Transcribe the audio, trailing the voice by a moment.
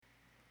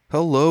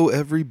Hello,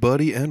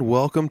 everybody, and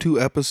welcome to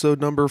episode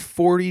number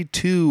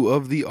 42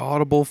 of the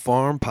Audible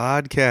Farm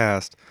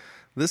Podcast.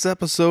 This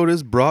episode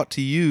is brought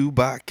to you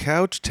by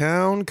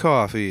Couchtown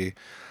Coffee.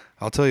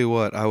 I'll tell you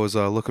what, I was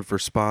looking for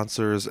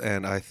sponsors,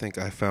 and I think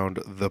I found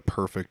the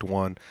perfect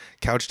one.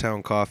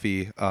 Couchtown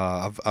Coffee,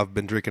 I've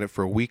been drinking it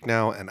for a week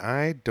now, and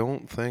I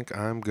don't think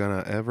I'm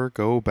going to ever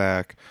go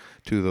back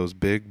to those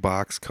big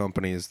box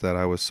companies that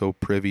I was so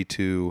privy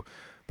to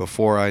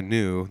before I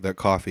knew that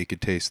coffee could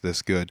taste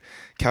this good.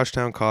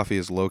 Couchtown Coffee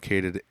is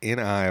located in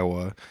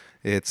Iowa.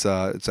 It's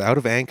out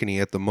of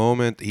Ankeny at the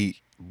moment.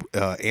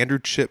 Andrew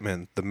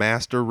Chipman, the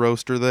master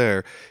roaster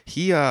there,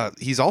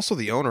 he's also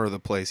the owner of the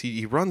place.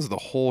 He runs the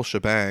whole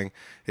shebang.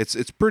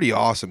 It's pretty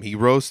awesome. He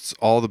roasts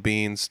all the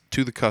beans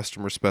to the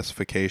customer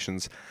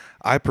specifications.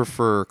 I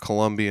prefer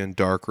Colombian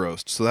dark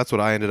roast, so that's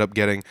what I ended up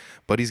getting.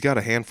 But he's got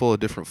a handful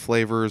of different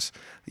flavors.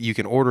 You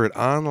can order it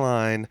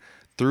online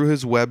through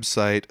his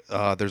website.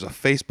 There's a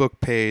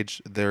Facebook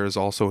page. There's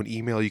also an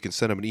email. You can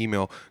send him an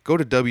email. Go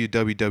to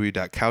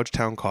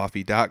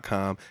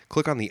www.couchtowncoffee.com.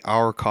 Click on the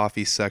Our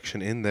Coffee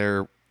section in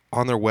there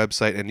on their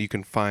website, and you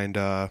can find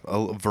a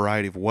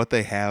variety of what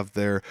they have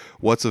there,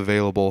 what's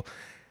available.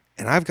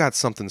 And I've got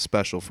something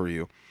special for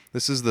you.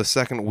 This is the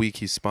second week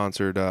he's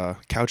sponsored.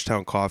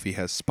 Couchtown Coffee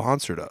has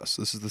sponsored us.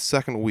 This is the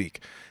second week.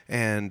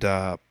 And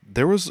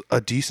there was a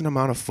decent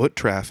amount of foot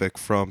traffic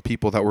from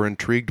people that were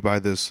intrigued by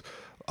this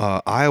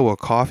Iowa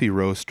coffee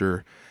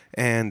roaster,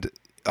 and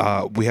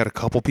we had a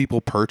couple people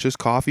purchase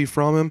coffee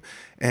from him,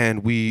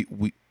 and we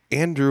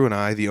Andrew and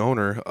I, the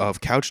owner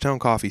of Couchtown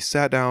Coffee,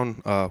 sat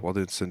down.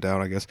 Didn't sit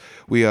down, I guess.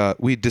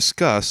 We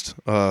discussed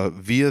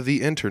via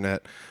the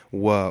internet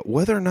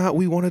whether or not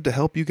we wanted to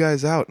help you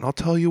guys out, and I'll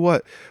tell you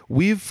what,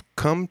 we've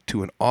come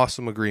to an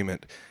awesome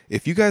agreement.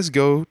 If you guys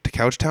go to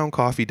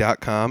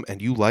couchtowncoffee.com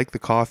and you like the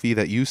coffee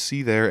that you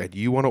see there and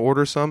you want to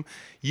order some,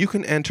 you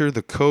can enter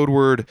the code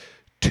word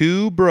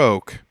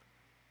 2broke,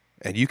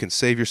 and you can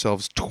save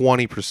yourselves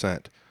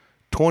 20%.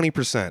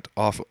 20%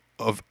 off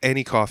of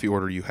any coffee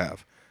order you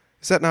have.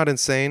 Is that not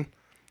insane?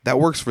 That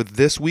works for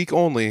this week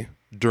only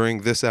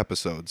during this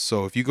episode.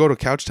 So if you go to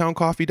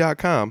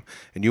couchtowncoffee.com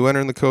and you enter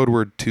in the code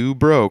word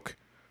 2broke,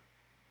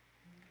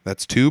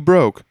 that's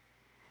 2broke,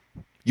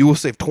 you will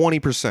save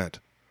 20%.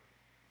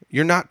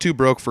 You're not too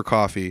broke for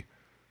coffee.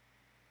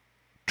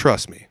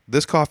 Trust me.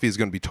 This coffee is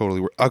going to be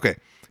totally worth. Okay,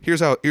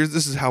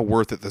 this is how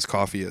worth it this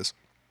coffee is.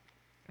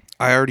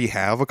 I already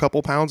have a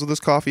couple pounds of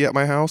this coffee at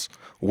my house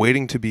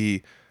waiting to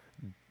be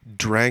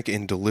drank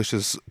in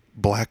delicious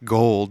black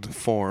gold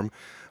form,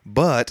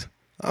 but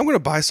I'm going to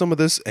buy some of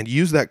this and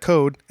use that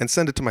code and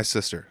send it to my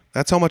sister.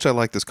 That's how much I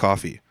like this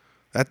coffee.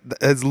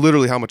 That's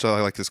literally how much I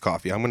like this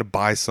coffee. I'm going to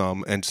buy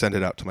some and send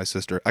it out to my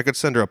sister. I could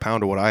send her a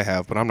pound of what I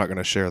have, but I'm not going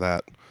to share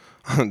that.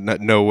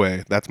 No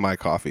way. That's my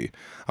coffee.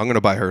 I'm going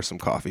to buy her some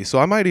coffee. So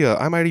I might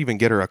even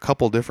get her a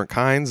couple different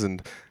kinds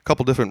and a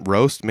couple different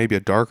roasts, maybe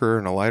a darker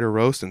and a lighter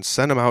roast, and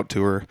send them out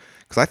to her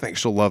because I think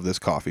she'll love this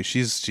coffee.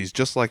 She's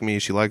just like me.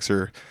 She's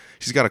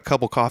got a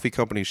couple coffee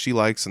companies she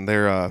likes, and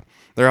they're out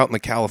in the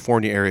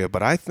California area,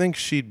 but I think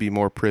she'd be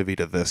more privy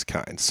to this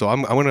kind. So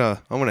I'm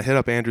gonna hit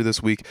up Andrew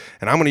this week,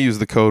 and I'm gonna use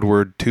the code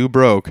word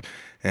 2broke,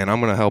 and I'm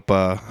gonna help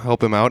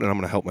him out, and I'm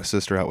gonna help my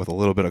sister out with a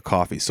little bit of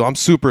coffee. So I'm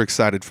super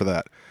excited for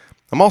that.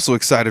 I'm also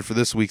excited for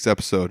this week's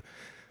episode.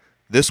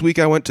 This week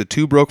I went to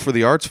 2broke for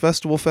the Arts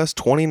Festival Fest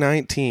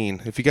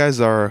 2019. If you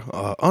guys are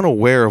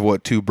unaware of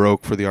what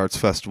 2broke for the Arts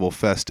Festival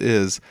Fest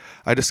is,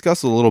 I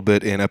discussed a little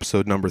bit in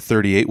episode number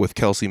 38 with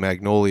Kelsey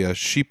Magnolia.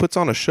 She puts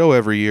on a show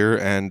every year,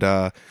 and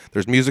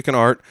there's music and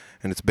art,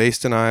 and it's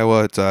based in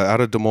Iowa. It's out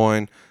of Des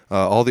Moines.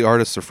 All the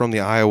artists are from the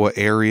Iowa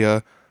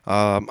area.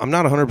 I'm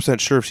not 100%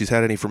 sure if she's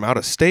had any from out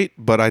of state,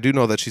 but I do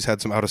know that she's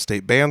had some out of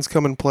state bands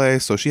come and play.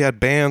 So she had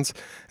bands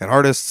and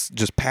artists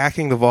just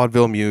packing the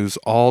Vaudeville Muse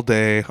all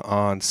day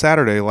on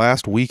Saturday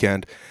last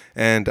weekend.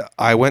 And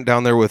I went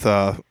down there with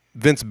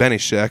Vince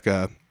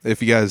Benishek.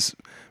 If you guys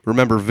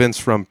remember Vince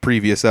from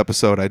previous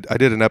episode, I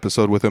did an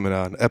episode with him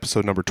in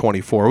episode number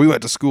 24. We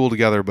went to school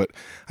together, but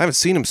I haven't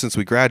seen him since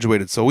we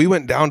graduated. So we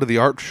went down to the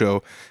art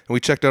show and we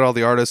checked out all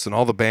the artists and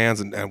all the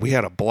bands, and we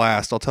had a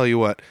blast. I'll tell you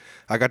what,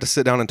 I got to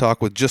sit down and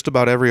talk with just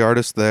about every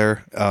artist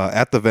there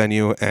at the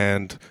venue,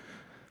 and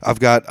I've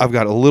got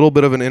a little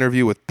bit of an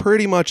interview with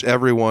pretty much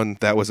everyone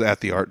that was at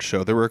the art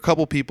show. There were a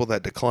couple people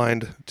that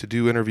declined to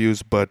do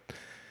interviews, but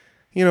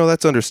you know,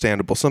 that's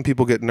understandable. Some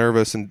people get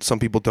nervous and some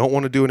people don't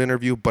want to do an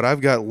interview, but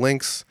I've got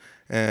links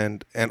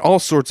and all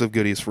sorts of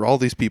goodies for all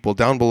these people.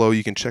 Down below,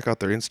 you can check out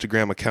their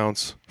Instagram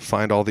accounts,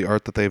 find all the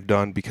art that they've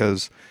done,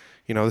 because,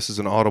 you know, this is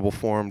an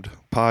Audible-formed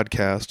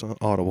podcast,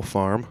 Audible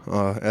Farm.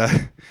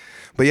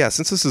 But yeah,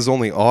 since this is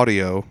only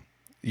audio,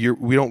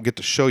 we don't get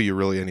to show you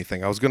really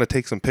anything. I was going to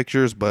take some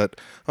pictures, but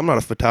I'm not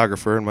a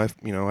photographer, and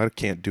I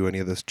can't do any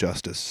of this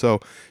justice. So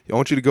I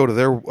want you to go to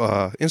their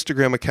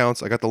Instagram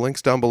accounts. I got the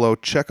links down below.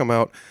 Check them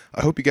out.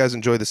 I hope you guys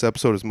enjoy this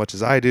episode as much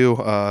as I do.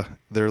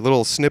 They're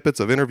little snippets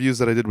of interviews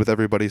that I did with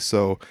everybody.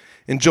 So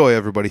enjoy,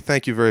 everybody.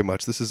 Thank you very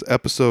much. This is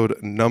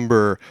episode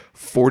number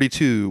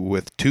 42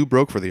 with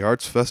 2broke for the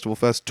Arts Festival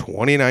Fest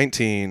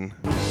 2019.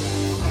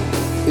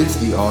 It's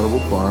the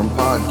Audible Farm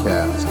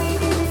Podcast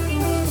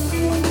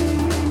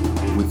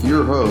with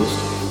your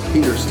host,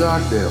 Peter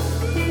Stockdale.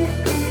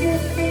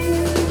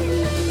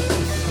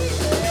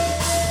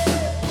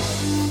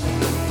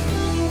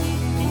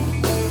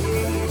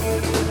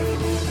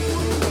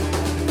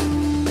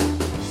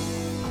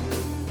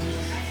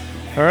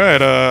 All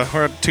right,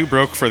 we're at Too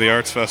Broke for the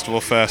Arts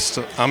Festival Fest.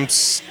 I'm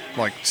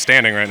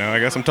standing right now. I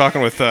guess I'm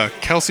talking with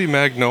Kelsey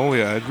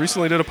Magnolia. I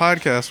recently did a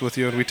podcast with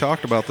you, and we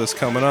talked about this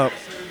coming up.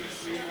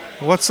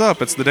 What's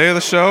up? It's the day of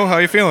the show. How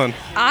you feeling?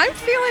 I'm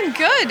feeling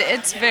good.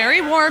 It's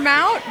very warm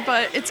out,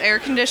 but it's air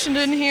conditioned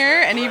in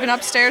here, and even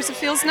upstairs it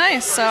feels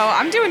nice. So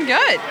I'm doing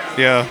good.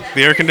 Yeah,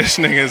 the air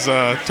conditioning is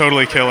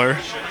totally killer.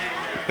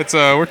 It's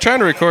we're trying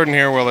to record in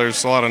here while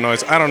there's a lot of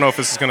noise. I don't know if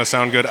this is going to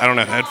sound good. I don't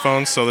have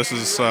headphones, so this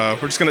is we're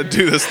just going to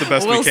do this the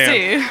best we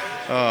can. We'll see.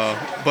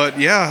 But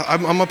yeah,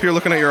 I'm up here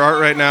looking at your art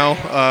right now.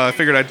 I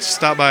figured I'd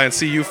stop by and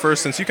see you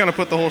first, since you kind of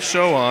put the whole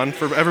show on.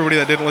 For everybody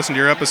that didn't listen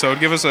to your episode,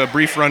 give us a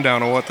brief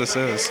rundown of what this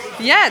is.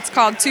 Yeah, it's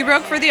called Too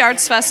Broke for the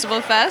Arts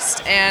Festival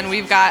Fest, and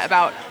we've got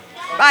about,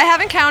 I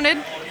haven't counted,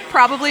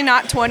 probably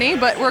not 20,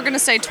 but we're going to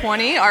say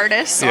 20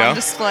 artists on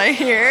display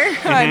here.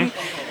 And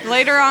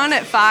later on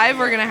at 5,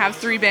 we're going to have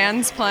 3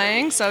 bands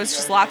playing, so it's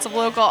just lots of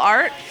local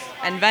art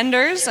and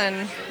vendors,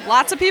 and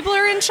lots of people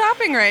are in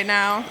shopping right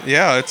now.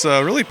 Yeah, it's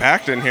really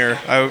packed in here.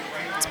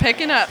 It's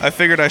picking up. I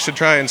figured I should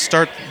try and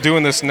start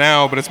doing this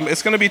now, but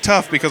it's going to be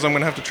tough because I'm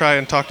going to have to try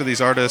and talk to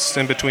these artists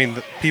in between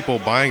the people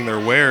buying their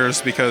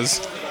wares,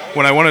 because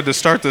when I wanted to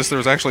start this, there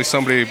was actually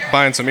somebody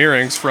buying some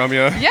earrings from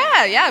you.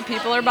 Yeah,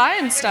 people are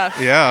buying stuff.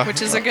 Yeah.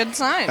 Which is a good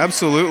sign.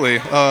 Absolutely.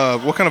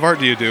 What kind of art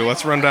do you do?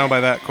 Let's run down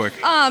by that quick.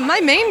 My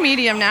main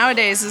medium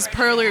nowadays is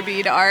perler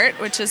bead art,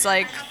 which is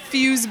like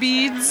fuse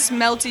beads,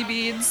 melty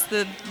beads,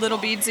 the little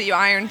beads that you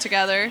iron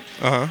together,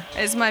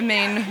 is my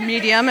main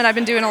medium, and I've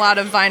been doing a lot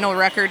of vinyl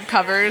record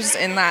covers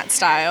in that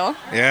style.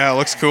 Yeah, it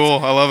looks cool.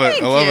 I love it.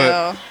 Thank I love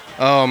you. it.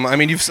 I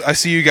mean, I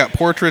see you got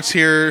portraits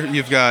here.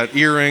 You've got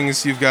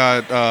earrings. You've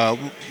got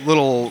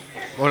little.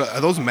 What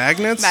are those,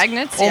 magnets?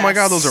 Magnets. Oh my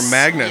God, those are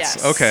magnets.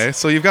 Yes. Okay,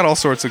 so you've got all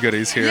sorts of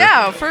goodies here.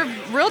 Yeah, for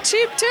real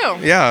cheap too.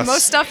 Yeah.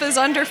 Most stuff is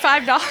under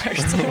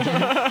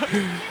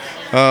 $5.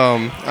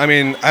 I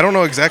mean, I don't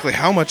know exactly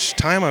how much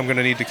time I'm going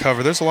to need to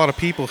cover. There's a lot of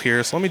people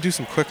here, so let me do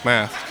some quick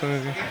math.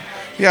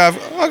 Yeah,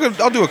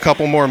 I'll do a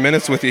couple more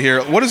minutes with you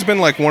here. What has been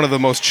like one of the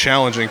most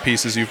challenging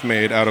pieces you've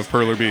made out of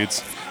perler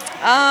beads?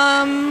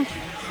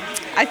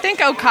 I think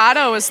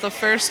Okado was the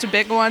first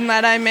big one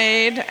that I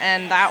made,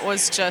 and that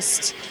was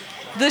just,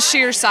 the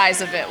sheer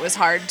size of it was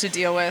hard to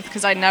deal with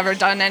because I'd never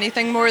done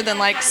anything more than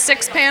like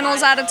 6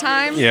 panels at a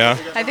time. Yeah.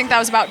 I think that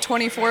was about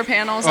 24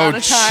 panels at a time.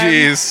 Oh,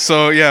 jeez.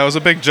 So, yeah, it was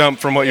a big jump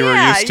from what you were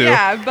used to.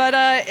 Yeah, but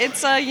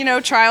it's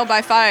trial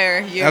by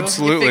fire. You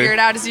figure it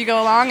out as you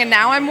go along, and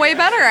now I'm way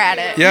better at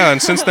it. Yeah,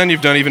 and since then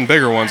you've done even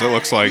bigger ones, it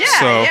looks like.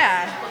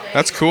 Yeah.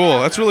 That's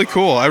cool. That's really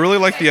cool. I really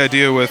like the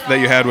idea that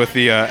you had with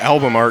the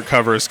album art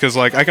covers, because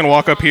like I can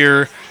walk up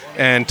here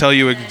and tell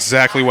you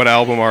exactly what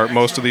album art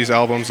most of these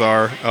albums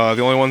are.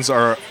 The only ones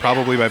are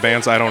probably by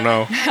bands I don't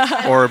know,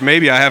 or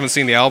maybe I haven't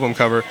seen the album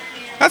cover.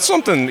 That's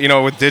something,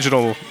 with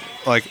digital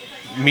like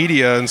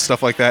media and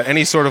stuff like that.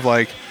 Any sort of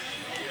like,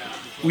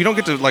 we don't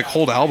get to like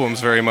hold albums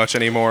very much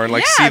anymore and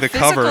like see the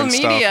cover and stuff.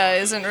 Physical media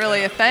isn't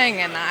really a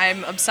thing, and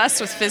I'm obsessed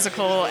with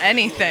physical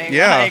anything.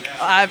 Yeah. Like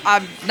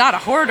I'm not a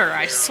hoarder,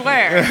 I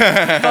swear,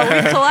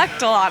 but we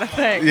collect a lot of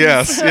things.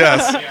 Yes.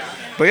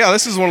 But yeah,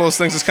 this is one of those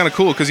things that's kind of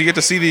cool because you get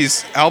to see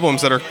these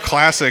albums that are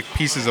classic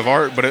pieces of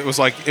art, but it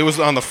was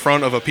on the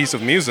front of a piece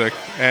of music,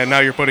 and now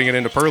you're putting it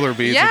into perler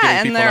beads.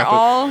 Yeah, and they're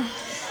all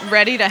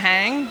ready to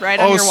hang right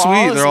on your wall.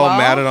 Oh, sweet. They're all well.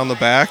 matted on the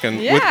back and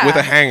with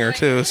a hanger,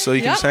 too, so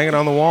you can just hang it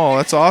on the wall.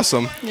 That's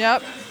awesome.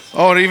 Yep.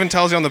 Oh, it even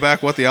tells you on the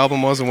back what the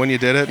album was and when you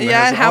did it.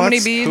 And how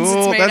many beads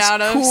it's made out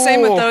of. Cool.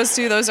 Same with those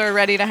two. Those are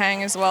ready to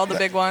hang as well, the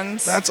big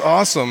ones. That's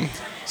awesome.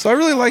 So I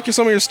really like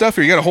some of your stuff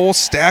here. You got a whole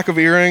stack of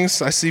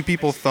earrings. I see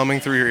people thumbing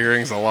through your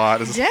earrings a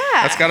lot.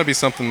 That's got to be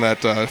something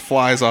that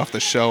flies off the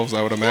shelves,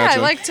 I would imagine.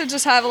 Yeah, I like to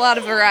just have a lot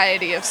of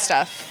variety of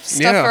stuff.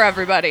 For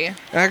everybody.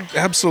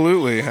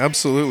 Absolutely.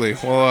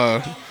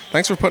 Well,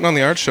 thanks for putting on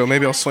the art show.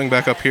 Maybe I'll swing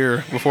back up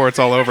here before it's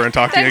all over and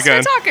talk to you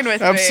again. Thanks for talking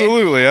with me.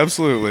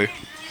 Absolutely.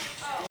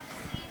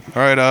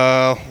 All right,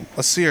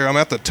 let's see here. I'm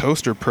at the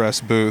Toaster Press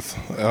booth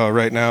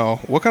right now.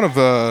 What kind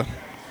of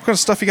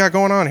stuff you got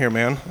going on here,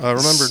 man?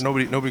 Remember,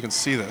 nobody can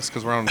see this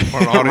because we're on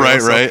audio.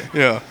 Right.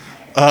 Yeah.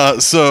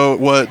 So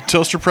what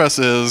Toaster Press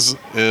is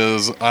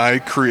I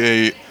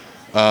create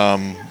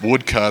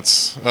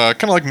woodcuts,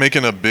 kind of like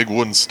making a big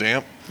wooden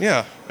stamp.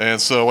 Yeah.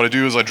 And so what I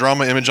do is I draw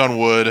my image on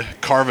wood,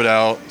 carve it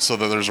out so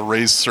that there's a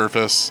raised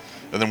surface,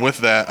 and then with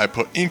that I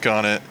put ink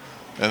on it.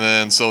 And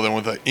then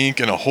with the ink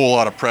and a whole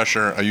lot of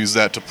pressure, I use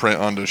that to print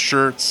onto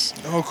shirts.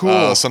 Oh,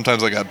 cool.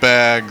 Sometimes I got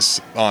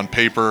bags on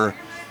paper.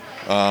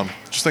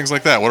 Just things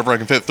like that. Whatever I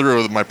can fit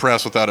through with my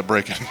press without it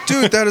breaking.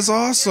 Dude, that is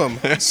awesome.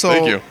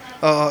 Thank you.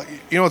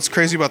 You know what's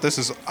crazy about this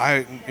is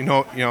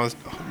no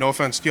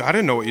offense to you, I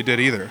didn't know what you did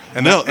either,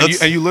 and No,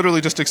 you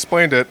literally just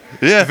explained it.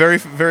 Yeah. Very,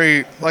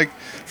 very like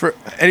for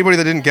anybody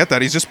that didn't get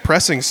that, he's just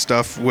pressing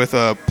stuff with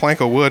a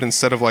plank of wood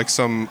instead of like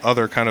some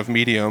other kind of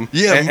medium.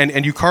 Yeah.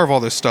 and you carve all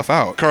this stuff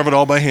out. Carve it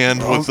all by hand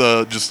with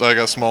I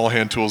got small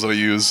hand tools that I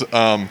use.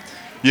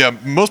 Yeah,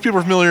 most people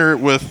are familiar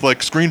with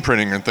like screen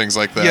printing and things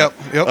like that.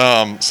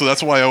 Yep. So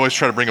that's why I always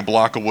try to bring a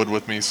block of wood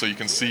with me so you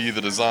can see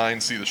the design,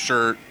 see the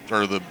shirt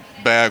or the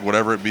bag,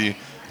 whatever it be.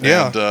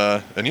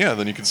 Yeah. And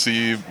then you can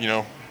see,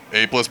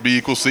 A plus B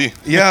equals C.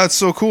 Yeah, it's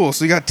so cool.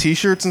 So you got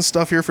T-shirts and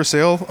stuff here for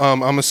sale.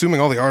 I'm assuming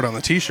all the art on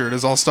the T-shirt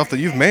is all stuff that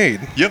you've made.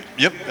 Yep.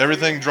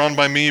 Everything drawn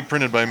by me,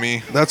 printed by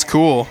me. That's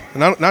cool.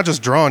 Not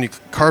just drawn. You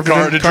carved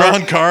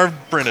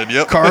Printed.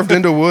 Yep. Carved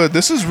into wood.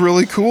 This is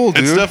really cool,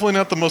 dude. It's definitely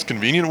not the most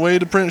convenient way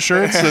to print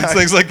shirts and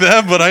things like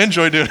that, but I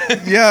enjoy doing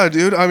it. Yeah,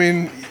 dude. I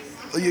mean,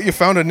 you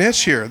found a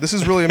niche here. This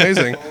is really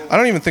amazing. I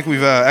don't even think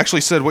we've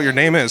actually said what your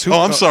name is.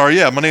 I'm sorry.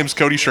 Yeah, my name's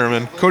Cody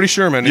Sherman. Cody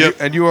Sherman. Yep.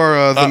 And you are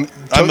I'm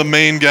the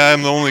main guy.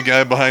 I'm the only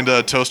guy behind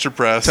Toaster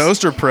Press.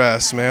 Toaster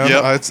Press, man.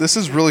 Yep. This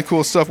is really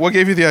cool stuff. What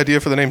gave you the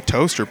idea for the name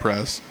Toaster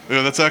Press?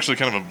 Yeah, that's actually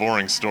kind of a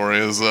boring story.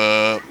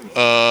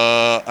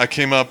 I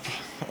came up.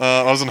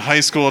 I was in high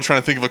school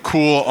trying to think of a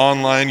cool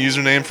online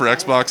username for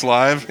Xbox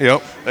Live.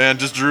 Yep. And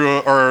just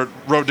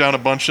wrote down a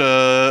bunch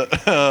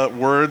of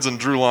words and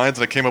drew lines,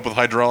 and I came up with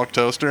hydraulic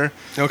toaster.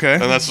 Okay.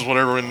 And that's just what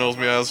everyone knows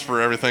me as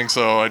for everything.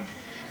 So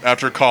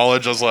after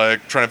college, I was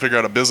like trying to figure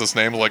out a business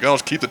name. I was like, I'll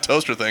just keep the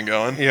toaster thing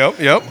going.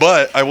 Yep.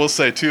 But I will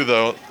say too,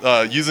 though,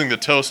 using the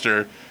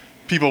toaster,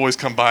 people always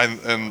come by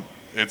and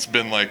it's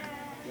been my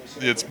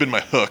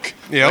hook.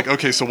 Yep. Like,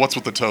 okay, so what's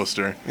with the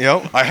toaster?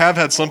 Yep. I have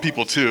had some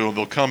people too.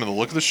 They'll come and they'll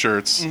look at the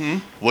shirts,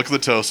 look at the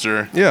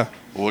toaster, Yeah.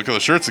 look at the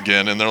shirts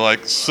again, and they're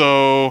like,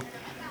 so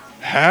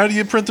how do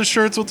you print the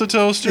shirts with the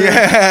toaster?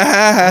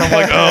 Yeah. I'm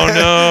like, oh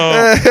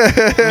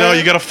no. No,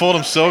 you got to fold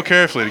them so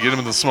carefully to get them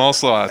in the small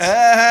slots.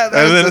 That's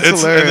and then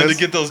hilarious. to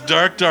get those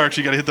darks,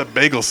 you got to hit the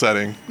bagel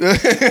setting.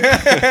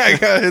 I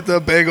gotta hit the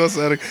bagel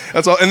setting.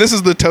 That's all. And this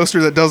is the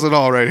toaster that does it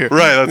all right here.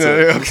 Right, that's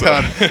it. Oh,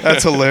 God.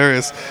 That's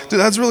hilarious. Dude,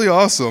 that's really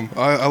awesome.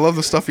 I love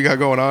the stuff you got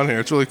going on here.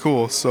 It's really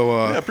cool. So,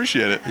 Yeah, I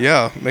appreciate it.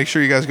 yeah, make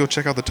sure you guys go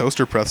check out the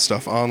Toaster Press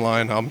stuff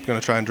online. I'm going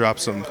to try and drop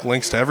some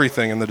links to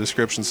everything in the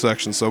description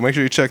section. So make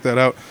sure you check that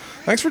out.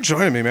 Thanks for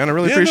joining me, man. I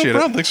really appreciate no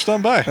problem. it. Thanks for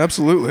stopping by.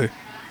 Absolutely.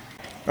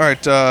 All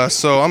right,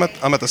 so I'm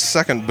at the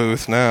second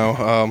booth now.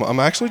 I'm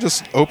actually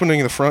just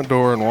opening the front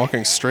door and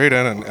walking straight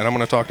in, and I'm going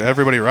to talk to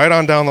everybody right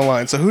on down the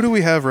line. So who do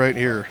we have right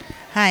here?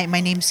 Hi,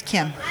 my name's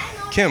Kim.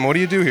 Kim, what do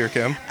you do here,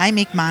 Kim? I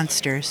make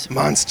monsters.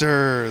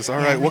 Monsters. All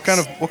right. Yeah, What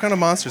kind of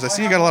monsters? I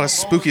see you got a lot of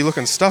spooky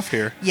looking stuff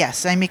here.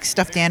 Yes, I make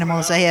stuffed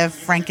animals. I have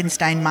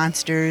Frankenstein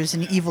monsters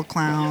and evil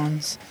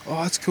clowns,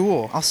 Oh, that's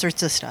cool. all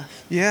sorts of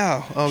stuff.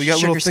 Yeah. Oh, you got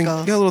Sugar little things.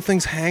 skulls. You got little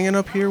things hanging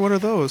up here. What are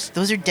those?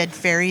 Those are dead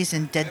fairies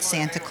and dead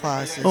Santa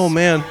Clauses. Oh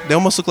man, they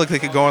almost look like they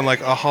could go on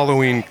like a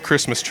Halloween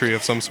Christmas tree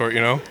of some sort.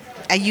 You know?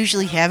 I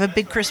usually have a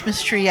big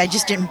Christmas tree. I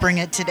just didn't bring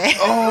it today.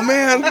 Oh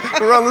man,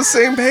 we're on the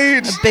same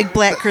page. Big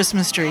black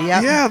Christmas tree.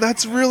 Yep. Yeah,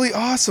 that's really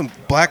awesome.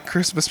 Black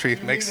Christmas tree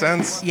makes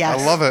sense.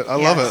 Yes. I love it. I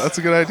love it. Yes. That's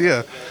a good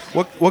idea.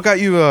 What got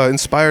you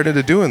inspired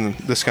into doing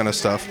this kind of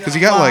stuff? Because you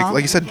got Well,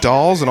 like you said,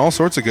 dolls and all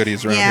sorts of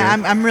goodies around Yeah,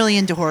 here. I'm really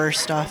into horror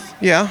stuff,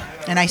 Yeah.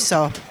 and I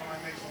sew.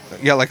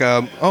 Yeah, like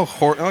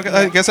okay,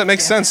 I guess that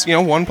makes sense.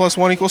 1 +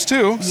 1 =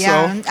 2.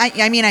 Yeah, So,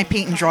 I mean I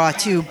paint and draw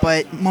too,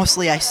 but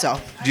mostly I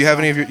sew. do you have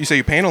any of your? You say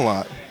you paint a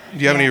lot. Do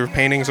you have any of your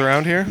paintings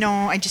around here? No,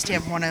 I just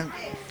have one of.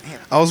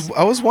 I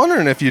was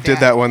wondering if you did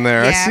that one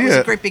there. Yeah, I see it was it.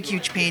 a great big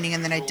huge painting,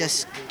 and then I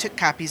just took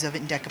copies of it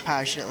and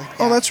decoupaged it like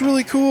that. Oh, that's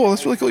really cool.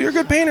 That's really cool. You're a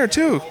good painter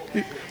too.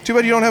 Too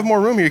bad you don't have more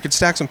room here. You could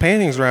stack some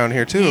paintings around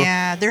here too.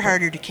 Yeah, they're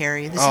harder to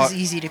carry. This is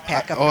easy to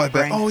pack up. Oh, I and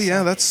bet. bring, Oh, yeah,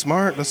 so. that's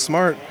smart. That's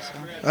smart.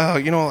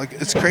 Like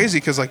it's crazy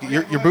because like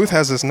your booth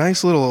has this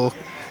nice little.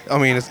 I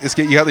mean,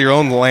 you got your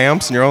own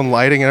lamps and your own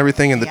lighting and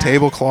everything, and the Yeah.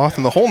 tablecloth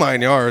and the whole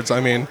 9 yards. I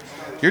mean,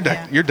 you're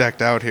Yeah.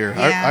 decked out here.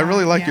 Yeah, I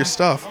really like yeah. your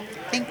stuff.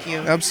 Thank you.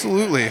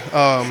 Absolutely.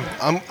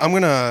 I'm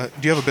gonna.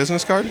 Do you have a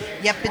business card?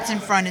 Yep, it's in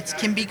front. It's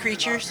Kimby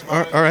Creatures.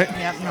 All right.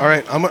 Yep, no. All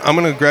right. I'm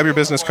gonna grab your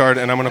business card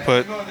and I'm gonna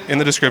put in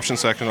the description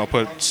section. I'll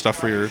put stuff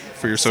for your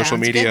social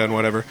Sounds media good. and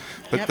whatever.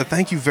 But Yep.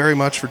 thank you very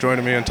much for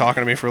joining me and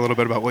talking to me for a little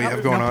bit about what you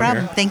have going no on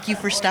problem. here. Thank you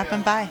for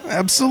stopping by.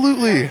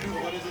 Absolutely.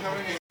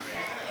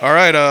 All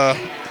right.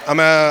 I'm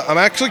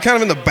actually kind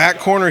of in the back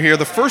corner here.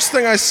 The first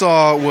thing I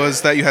saw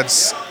was that you had.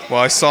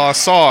 I saw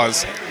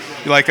saws,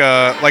 like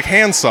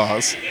hand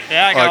saws.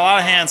 Yeah, I got Like- a lot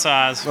of hand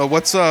saws.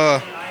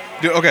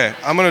 Okay,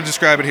 I'm gonna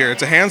describe it here.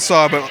 It's a hand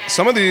saw, but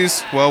some of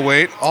these,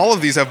 all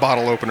of these have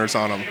bottle openers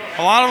on them.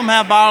 A lot of them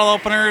have bottle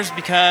openers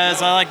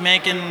because I like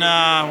making,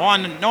 no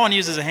one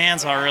uses a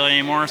hand saw really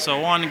anymore, so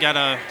one, you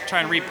gotta try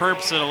and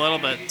repurpose it a little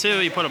bit.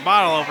 Two, you put a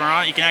bottle opener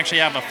on it, you can actually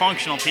have a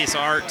functional piece of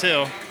art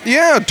too.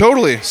 Yeah,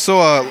 totally. So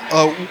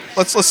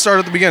let's start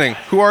at the beginning.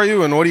 Who are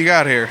you and what do you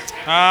got here?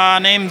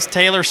 Name's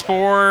Taylor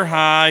Spohr.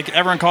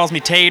 Everyone calls me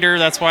Tater.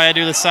 That's why I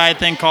do the side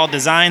thing called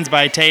Designs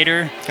by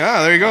Tater.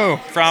 Ah, there you go.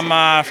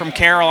 From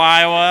Carroll,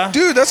 Iowa.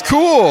 Dude, that's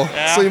cool.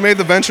 Yeah. So you made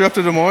the venture up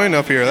to Des Moines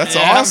up here. That's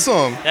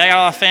awesome. Yeah, I got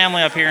a lot of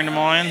family up here in Des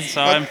Moines,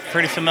 so I'm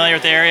pretty familiar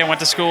with the area. Went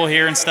to school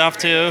here and stuff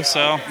too.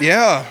 So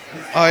Yeah.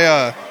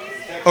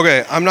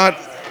 I'm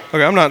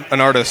not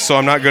an artist, so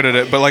I'm not good at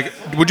it. But like,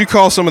 would you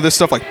call some of this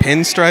stuff like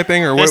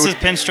pinstriping or what? this is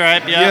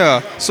pinstripe.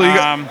 Yeah. Yeah. So you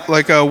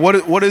got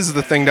what is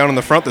the thing down in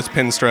the front that's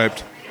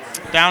pinstriped?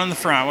 Down in the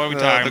front. What are we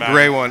talking The about?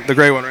 gray one. The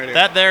gray one right here.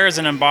 That there is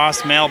an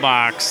embossed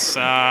mailbox.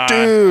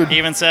 Dude.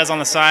 Even says on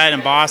the side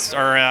embossed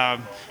or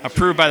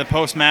approved by the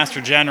Postmaster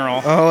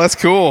General. Oh, that's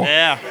cool.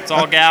 Yeah, it's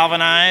all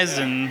galvanized,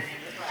 and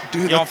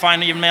Dude, you don't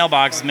find even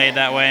mailboxes made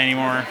that way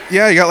anymore.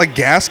 yeah, you got like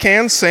gas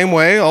cans, same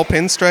way, all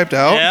pinstriped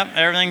out. Yep,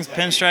 everything's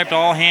pinstriped,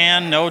 all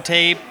hand, no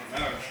tape.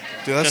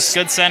 Dude, that's, Just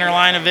good center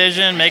line of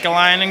vision, make a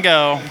line and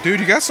go. dude,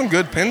 you got some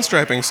good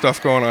pinstriping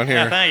stuff going on here.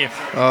 Yeah, thank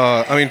you.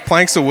 I mean,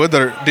 planks of wood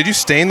that are. Did you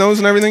stain those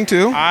and everything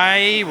too?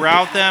 I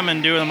route them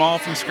and do them all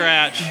from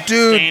scratch.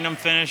 Dude. Stain them,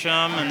 finish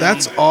them. And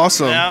That's then,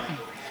 awesome. Yep.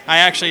 I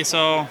actually,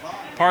 so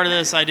part of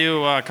this, I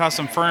do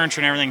custom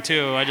furniture and everything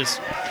too. I just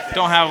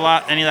don't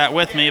have any of that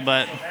with me,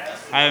 but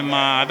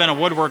I've been a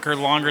woodworker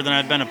longer than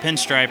I've been a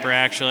pinstriper,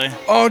 actually.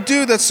 Oh,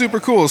 dude, that's super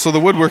cool. So the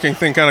woodworking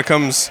thing kind of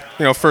comes,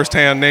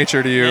 firsthand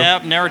nature to you.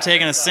 Yep, never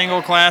taken a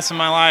single class in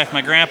my life.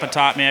 My grandpa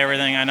taught me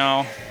everything I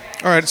know.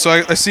 All right, so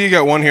I see you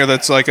got one here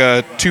that's like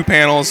 2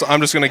 panels. I'm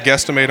just going to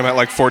guesstimate them at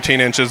like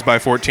 14 inches by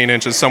 14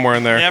 inches, somewhere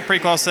in there. Yeah,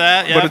 pretty close to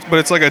that. Yep. But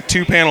it's like a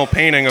 2-panel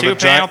painting of a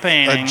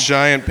painting.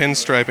 giant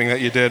pinstriping that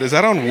you did. Is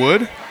that on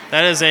wood?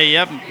 That is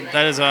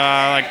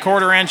like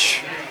 1/4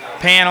 inch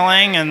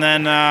paneling, and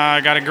then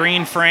got a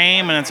green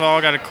frame, and it's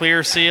all got a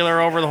clear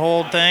sealer over the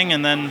whole thing,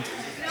 and then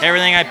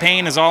everything I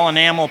paint is all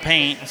enamel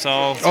paint,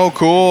 so Oh,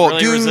 cool.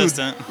 really Dude,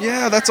 resistant.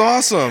 Yeah, that's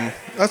awesome.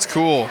 That's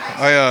cool.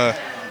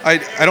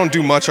 I don't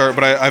do much art,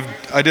 but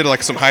I did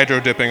like some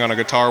hydro dipping on a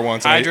guitar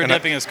once. Hydro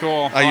dipping is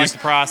cool. I like the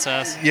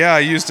process. Yeah, I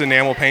used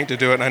enamel paint to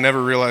do it, and I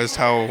never realized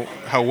how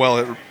well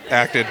it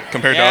acted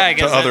compared I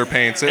to guess other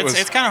paints.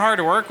 It's kind of hard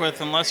to work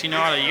with unless you know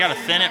how to. You got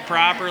to thin it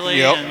properly,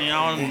 Yep.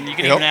 and you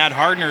can Yep. even add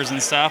hardeners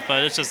and stuff.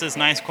 But it's just this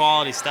nice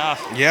quality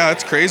stuff. Yeah,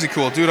 it's crazy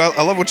cool. Dude, I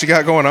love what you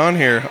got going on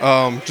here.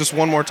 Just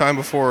one more time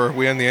before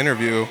we end the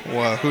interview,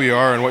 who you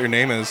are and what your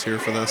name is here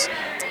for this.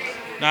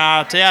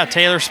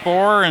 Taylor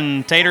Spohr,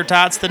 and Tater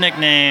Tot's the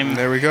nickname.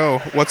 There we go.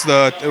 What's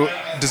the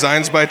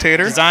Designs by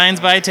Tater?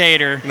 Designs by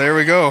Tater. There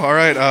we go. All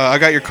right, I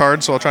got your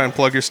card, so I'll try and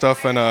plug your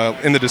stuff in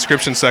the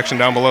description section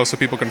down below, so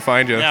people can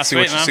find you, Yeah,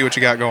 see sweet, what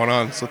you got going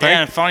on. So Yeah,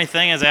 and the funny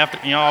thing is, after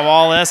of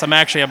all this, I'm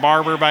actually a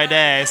barber by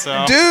day.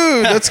 So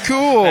dude, that's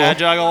cool. I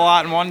juggle a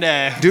lot in one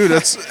day. Dude,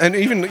 and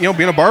even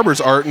being a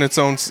barber's art in its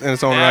own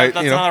right.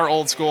 That's another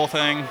old school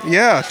thing.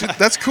 Yeah, dude,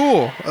 that's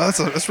cool.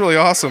 That's really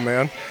awesome,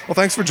 man. Well,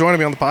 thanks for joining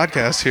me on the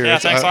podcast here. Yeah,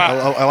 thanks a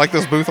lot. I like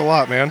this booth a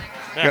lot, man.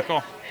 Yeah,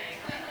 cool.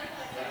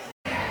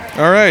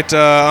 All right,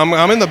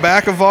 I'm in the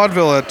back of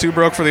Vaudeville at Two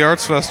Broke for the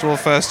Arts Festival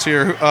Fest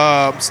here.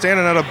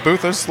 Standing at a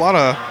booth. There's a lot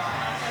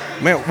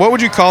of, man, what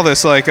would you call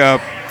this? Like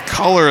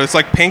color? It's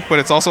like pink, but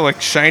it's also like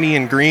shiny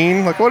and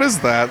green. Like, what is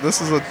that?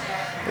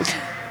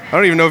 I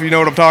don't even know if you know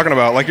what I'm talking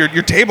about. Like your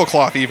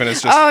tablecloth even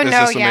is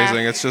just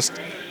amazing. It's just,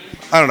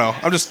 I don't know.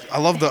 I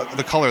love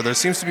the color. There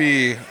seems to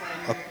be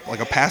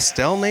a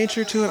pastel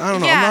nature to it. I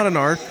don't know. Yeah.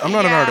 I'm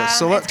not an artist.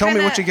 So tell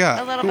me what you got.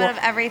 A little bit of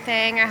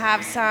everything. I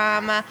have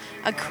some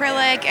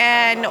acrylic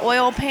and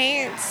oil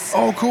paints.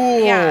 Oh,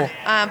 cool. Yeah,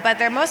 but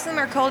most of them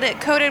are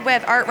coated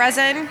with art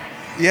resin.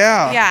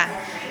 Yeah.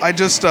 Yeah. I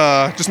just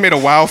made a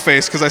wow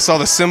face because I saw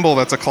the symbol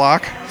that's a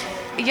clock.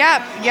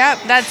 Yep.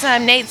 That's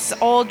Nate's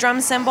old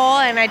drum cymbal,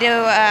 and I do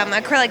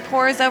acrylic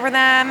pours over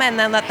them, and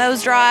then let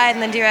those dry,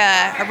 and then do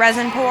a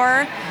resin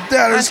pour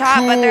That on is top.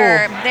 cool.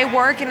 But they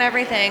work and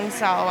everything,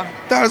 so.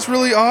 That is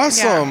really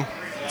awesome.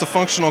 Yeah. It's a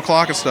functional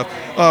clock and stuff.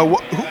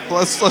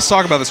 Let's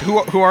talk about this.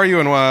 Who are you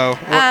and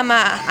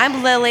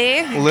I'm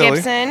Lily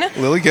Gibson.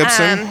 Lily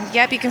Gibson.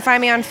 Yep, you can find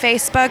me on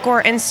Facebook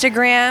or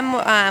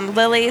Instagram,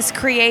 Lily's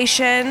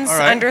Creations All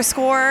right. _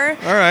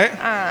 All right.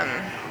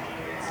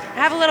 I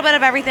have a little bit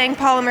of everything: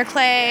 polymer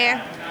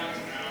clay,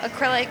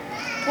 acrylic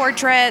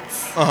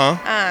portraits.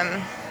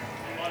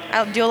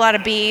 I'll do a lot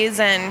of bees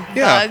and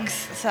bugs.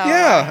 So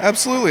yeah,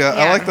 absolutely.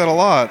 I like that a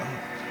lot.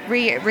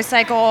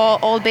 recycle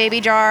old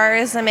baby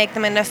jars and make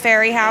them into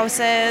fairy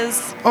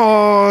houses.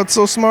 Oh, it's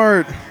so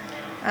smart.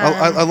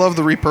 I love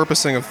the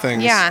repurposing of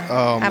things. Yeah,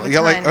 I have a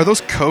ton. are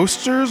those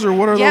coasters or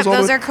what are Yep, those?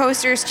 those are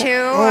coasters too.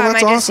 Oh, that's I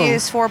just awesome.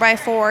 use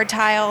 4x4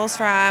 tiles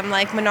from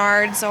like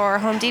Menards or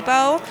Home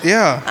Depot.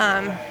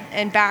 Yeah.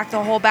 And back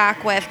the whole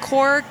back with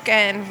cork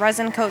and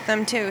resin coat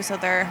them too, so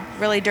they're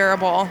really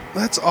durable.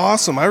 That's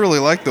awesome. I really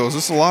like those.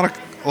 There's a lot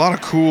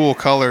of cool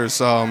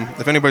colors.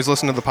 If anybody's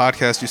listened to the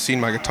podcast, you've seen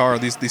my guitar.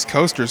 These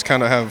coasters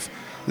kind of have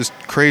Just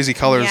crazy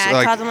colors. Yeah,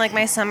 I call them like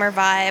my summer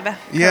vibe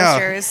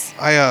coasters.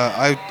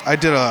 I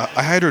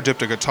hydro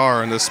dipped a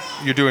guitar, and this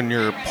you're doing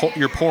your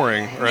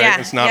pouring, right? Yeah,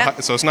 It's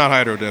not so it's not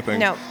hydro dipping.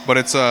 No. But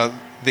it's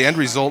the end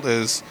result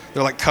is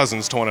they're like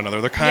cousins to one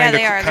another. They're Yeah,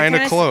 they are. They're kind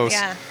of kinda close.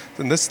 yeah.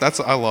 And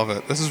I love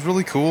it. This is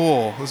really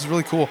cool. What's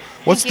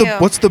Thank you.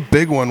 what's the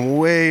big one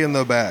way in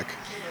the back?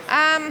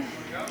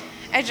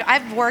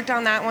 I've worked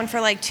on that one for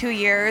like 2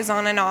 years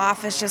on and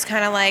off. It's just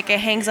kind of like it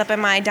hangs up in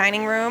my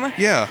dining room.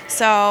 Yeah.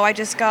 So I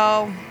just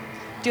go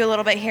do a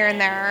little bit here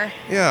and there.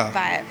 Yeah.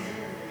 But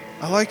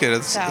I like it.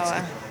 It's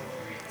a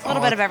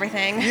little bit of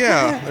everything.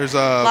 yeah. There's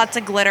Lots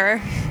of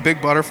glitter. big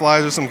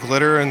butterflies or some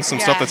glitter and some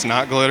stuff Yeah. that's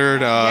not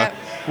glittered. Yep.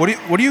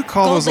 What do you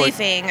call Gold those? Like,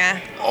 leafing.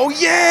 oh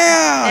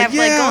yeah. They have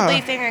yeah. like gold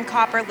leafing and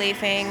copper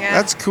leafing.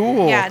 That's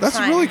cool. Yeah, it's That's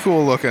fun. really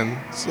cool looking.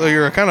 So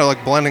you're kind of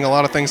like blending a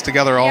lot of things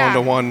together all Yeah.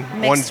 into one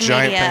Mixed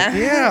giant media.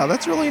 thing. Yeah,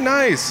 that's really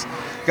nice.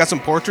 Got some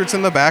portraits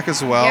in the back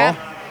as well.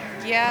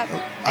 Yep.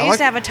 I I used like-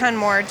 to have a ton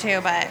more too,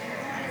 but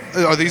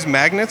Are these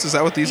magnets? Is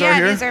that what these are yeah,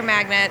 here? these are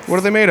magnets. What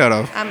are they made out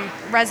of?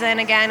 Resin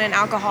again and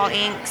alcohol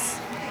inks.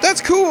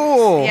 That's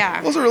cool.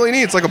 Yeah. Those are really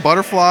neat. It's like a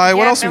butterfly.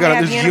 What Yep, else we and got?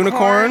 have There's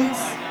unicorn.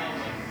 unicorns.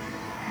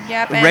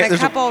 Yep, and a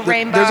couple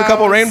rainbows. There's a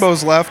couple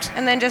rainbows left.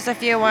 And then just a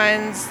few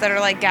ones that are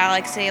like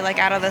galaxy, like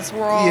out of this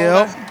world.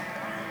 Yep.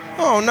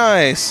 Oh,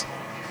 nice.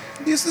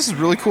 This is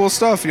really cool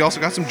stuff. You also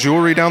got some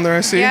jewelry down there,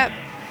 I see. Yep.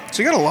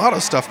 So you got a lot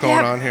of stuff going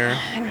Yep. on here.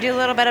 I do a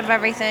little bit of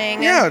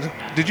everything. Yeah.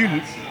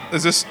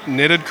 Is this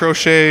knitted,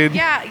 crocheted?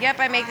 Yeah, yep,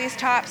 I make these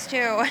tops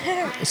too.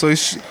 So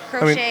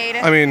Crocheted.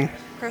 I mean,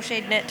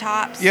 Crocheted knit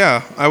tops.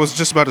 yeah. I was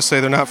just about to say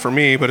they're not for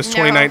me, but it's No.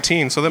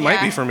 2019, so that might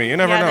Yeah. be for me. You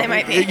never Yeah, know. they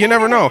might be. You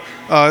never know.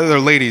 They're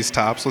ladies'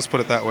 tops. Let's put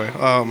it that way.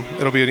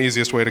 It'll be an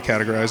easiest way to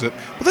categorize it.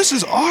 But this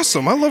is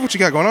awesome. I love what you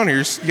got going on here.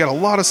 You got a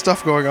lot of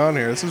stuff going on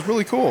here. This is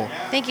really cool.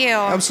 Thank you.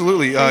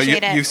 Absolutely.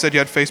 Appreciate it. You said you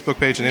had Facebook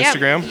page and Yep,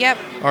 Instagram. yep.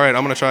 All right.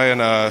 I'm gonna try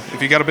and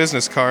if you got a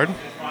business card,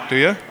 do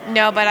you?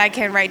 No, but I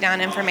can write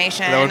down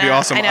information. That would be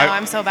awesome. I know,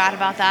 I'm so bad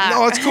about that.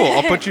 No, it's cool.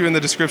 I'll put you in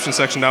the description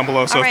section down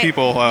below, so All if right.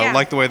 people Yeah.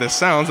 like the way this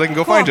sounds, they can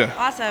go Cool. find you.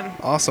 Awesome.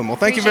 Awesome. Well,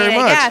 thank you very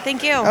Appreciate much. it. Yeah,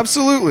 thank you.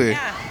 Absolutely. Yeah.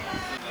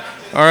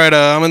 All right,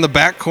 I'm in the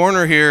back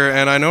corner here,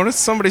 and I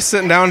noticed somebody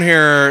sitting down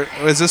here.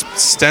 Is this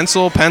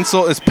stencil,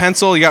 pencil? It's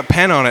pencil. You got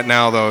pen on it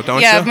now, though, don't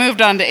Yeah, you? I've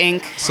moved on to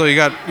ink. So you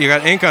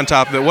got ink on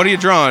top of it. What are you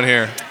drawing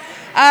here?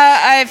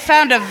 I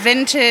found a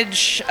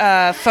vintage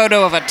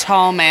photo of a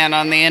tall man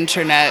on the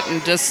internet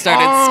and just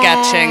started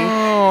sketching.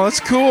 Oh, that's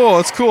cool.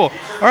 That's cool.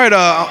 All right,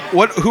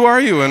 who are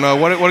you, and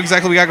what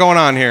exactly we got going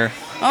on here?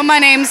 Oh, my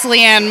name's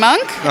Leanne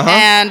Monk,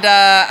 and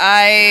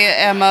I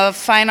am a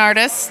fine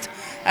artist.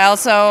 I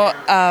also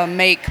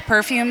make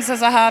perfumes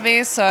as a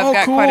hobby, so I've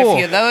got quite a cool.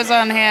 few of those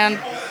on hand.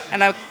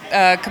 And I'm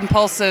a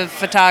compulsive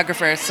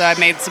photographer, so I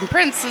made some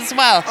prints as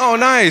well. Oh,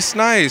 nice,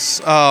 nice.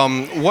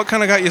 What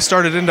kind of got you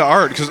started into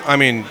art? Because, I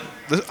mean,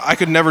 I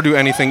could never do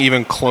anything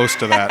even close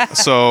to that.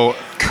 So,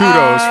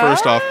 kudos,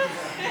 first off.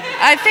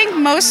 I think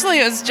mostly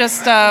it was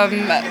just a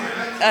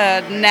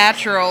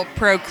natural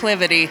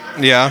proclivity.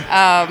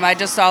 Yeah. I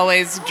just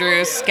always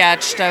drew,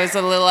 sketched. I was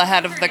a little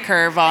ahead of the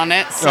curve on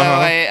it, so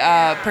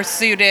I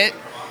pursued it,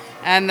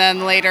 and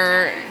then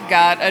later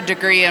got a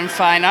degree in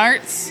fine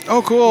arts.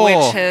 Oh, cool.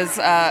 Which has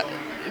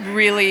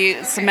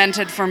really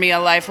cemented for me a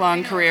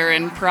lifelong career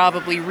in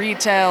probably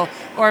retail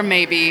or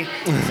maybe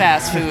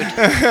fast food.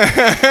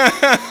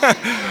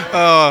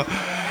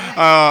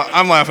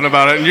 I'm laughing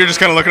about it, and you're just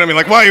kind of looking at me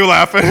like, why are you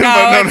laughing?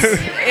 No,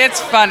 it's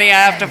funny. I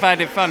have to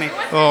find it funny.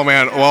 Oh,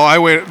 man.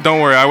 Well,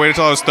 don't worry. I waited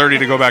till I was 30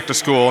 to go back to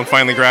school and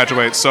finally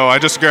graduate. So I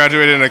just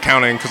graduated in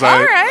accounting because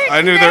All right.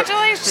 I knew that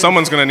Congratulations.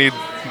 someone's going to need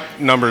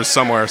numbers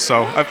somewhere.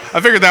 So I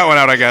figured that one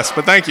out, I guess.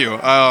 But thank you.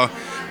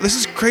 This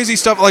is crazy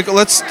stuff. Like,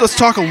 let's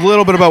talk a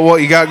little bit about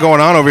what you got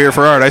going on over here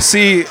for art. I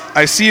see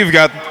you've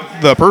got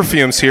the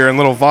perfumes here in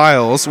little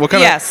vials.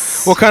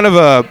 Yes. What kind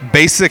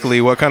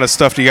of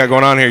stuff do you got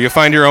going on here? You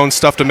find your own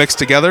stuff to mix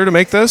together to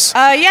make this?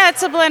 Yeah,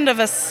 it's a blend of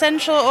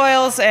essential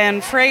oils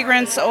and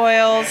fragrance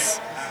oils.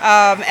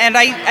 And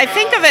I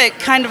think of it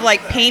kind of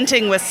like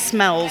painting with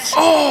smells.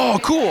 Oh,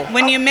 cool.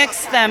 When you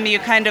mix them, you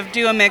kind of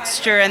do a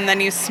mixture and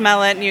then you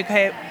smell it and you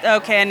say,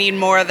 okay, I need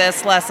more of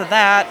this, less of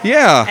that.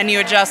 Yeah. And you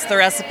adjust the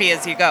recipe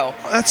as you go.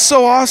 That's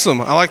so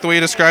awesome. I like the way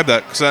you describe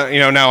that because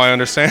now I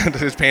understand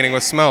it's painting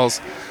with smells.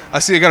 I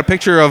see you got a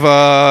picture of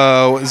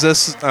is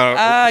this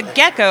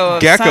Gecko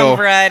of Gecko. some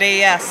variety,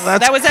 yes.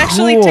 That's that was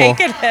actually cool.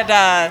 taken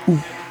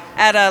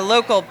at a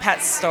local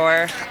pet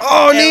store.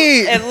 Oh,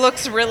 neat. It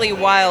looks really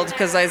wild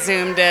because I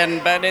zoomed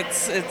in, but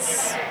it's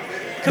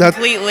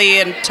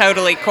completely and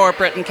totally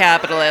corporate and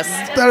capitalist.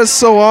 That is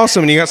so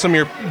awesome. And you got some of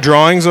your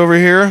drawings over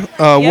here.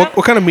 Yep.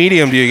 What kind of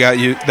medium do you got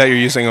that you're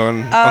using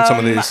on some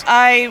of these?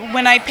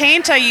 When I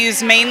paint, I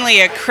use mainly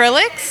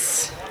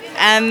acrylics,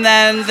 and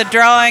then the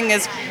drawing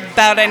is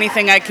about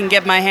anything I can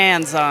get my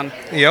hands on.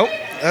 Yep.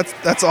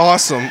 That's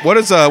awesome.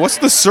 What's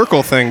the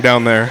circle thing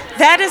down there?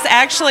 That is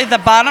actually the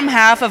bottom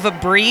half of a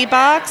brie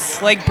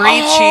box, like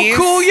brie cheese. Oh,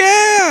 cool,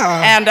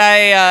 yeah. And I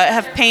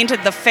have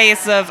painted the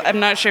face of, I'm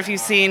not sure if you've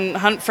seen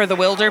Hunt for the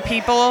Wilder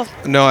People.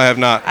 No, I have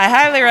not. I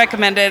highly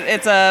recommend it.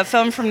 It's a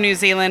film from New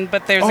Zealand,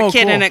 but there's a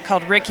kid in it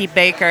called Ricky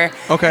Baker.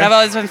 Okay. And I've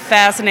always been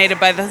fascinated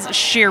by the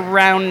sheer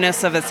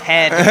roundness of his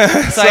head.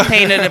 So I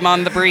painted him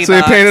on the brie box. So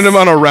you painted him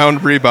on a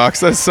round brie box.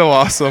 That's so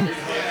awesome.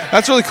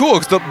 That's really cool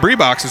because the brie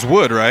box is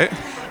wood, right?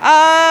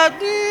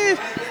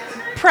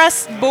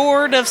 Pressed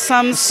board of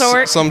some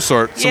sort. Some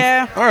sort.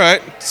 Yeah. All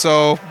right.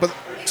 So, but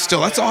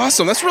still, that's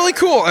awesome. That's really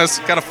cool. It's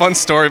got a fun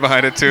story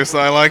behind it too, so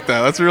I like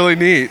that. That's really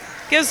neat.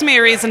 Gives me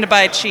a reason to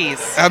buy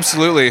cheese.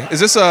 Absolutely. Is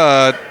this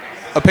a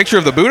picture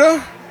of the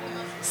Buddha?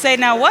 Say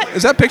now what?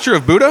 Is that picture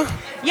of Buddha?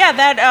 Yeah,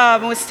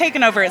 that was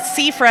taken over at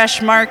Sea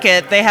Fresh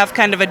Market. They have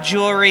kind of a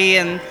jewelry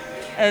and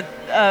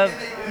a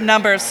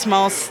number of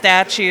small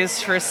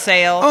statues for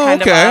sale,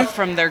 kind of off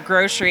from their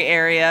grocery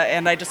area,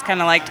 and I just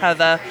kind of liked how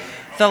the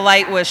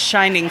light was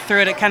shining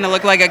through it. It kind of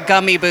looked like a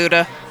gummy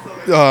Buddha.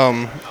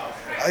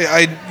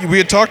 We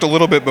had talked a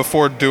little bit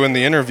before doing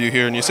the interview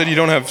here, and you said you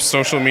don't have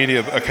social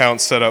media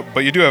accounts set up,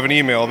 but you do have an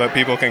email that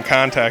people can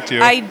contact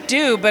you. I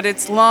do, but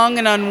it's long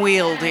and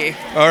unwieldy.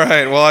 All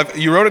right. Well,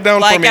 you wrote it down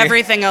like for me. Like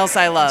everything else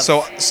I love.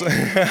 So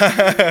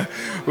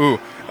ooh.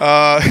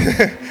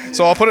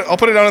 So I'll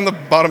put it down in the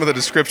bottom of the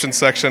description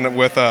section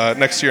with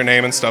next to your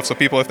name and stuff. So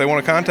people, if they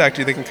want to contact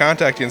you, they can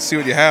contact you and see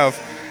what you have.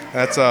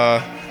 That's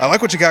I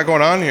like what you got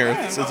going on here.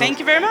 Thank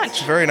you very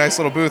much. Very nice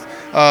little booth.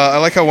 I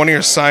like how one of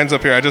your signs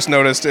up here, I just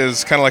noticed,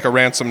 is kind of like a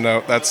ransom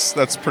note.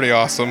 That's pretty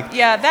awesome.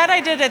 Yeah, that I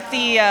did at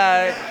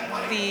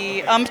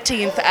the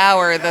umpteenth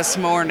hour this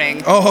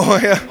morning. Oh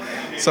yeah.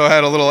 So I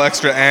had a little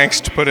extra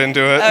angst put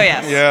into it. Oh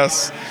yes.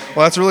 Yes.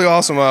 Well, that's really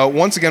awesome.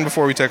 Once again,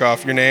 before we take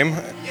off, your name?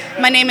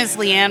 My name is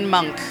Leanne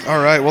Monk.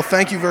 All right. Well,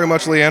 thank you very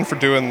much, Leanne, for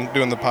doing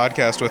the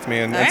podcast with me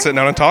and sitting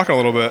down and talking a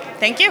little bit.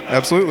 Thank you.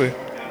 Absolutely.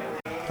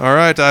 All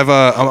right.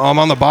 I'm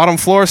on the bottom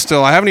floor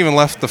still. I haven't even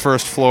left the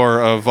first floor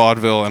of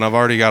Vaudeville, and I've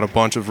already got a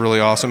bunch of really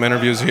awesome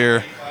interviews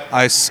here.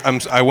 I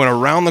went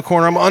around the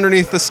corner. I'm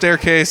underneath the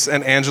staircase,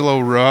 and Angelo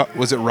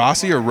was it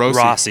Rossi or Rossi?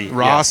 Rossi.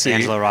 Rossi. Yes,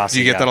 Angelo Rossi.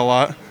 Do you get that a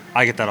lot?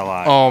 I get that a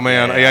lot. Oh,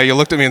 man. Yeah, you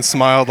looked at me and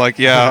smiled like,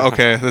 yeah,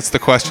 okay, that's the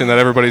question that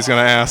everybody's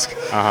going to ask.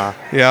 Uh-huh.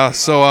 Yeah,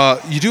 so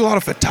you do a lot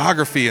of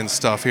photography and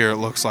stuff here, it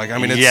looks like. I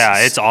mean,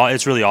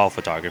 it's really all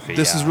photography.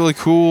 This is really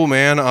cool,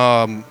 man.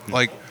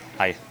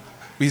 Hi.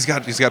 He's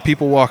got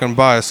people walking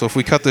by, so if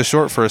we cut this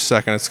short for a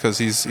second, it's because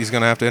he's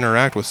going to have to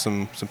interact with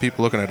some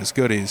people looking at his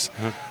goodies.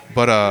 Uh-huh.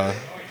 But I'm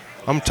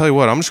going to tell you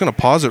what, I'm just going to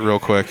pause it real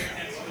quick.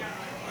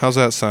 How's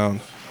that sound?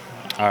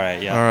 All right,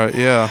 yeah. All right,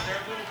 yeah.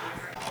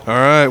 All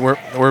right,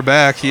 we're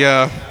back. He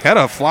had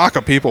a flock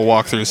of people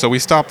walk through, so we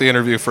stopped the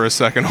interview for a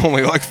second,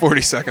 only like 40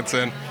 seconds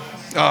in.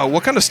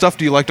 What kind of stuff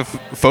do you like to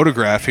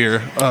photograph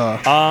here?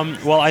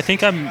 Well, I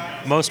think I'm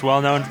most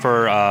well known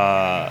for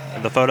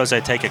the photos I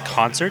take at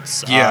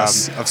concerts.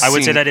 Yes, I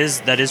would say that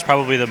is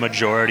probably the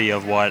majority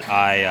of what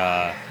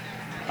I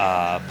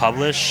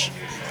publish.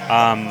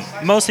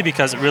 Mostly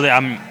because really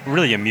I'm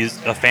really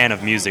a fan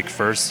of music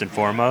first and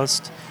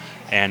foremost,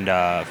 and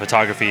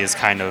photography is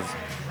kind of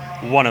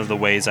one of the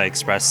ways I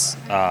express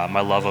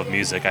my love of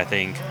music, I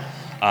think.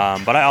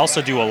 But I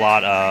also do a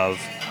lot of,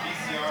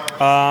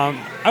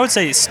 I would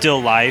say,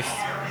 still life,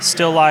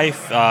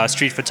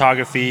 street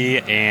photography,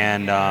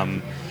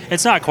 and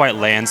it's not quite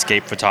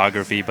landscape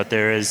photography, but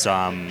there is,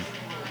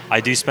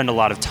 I do spend a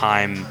lot of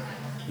time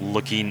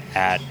looking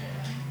at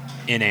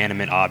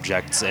inanimate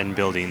objects and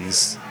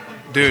buildings.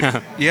 Dude,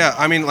 yeah,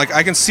 I mean, like,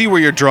 I can see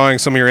where you're drawing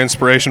some of your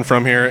inspiration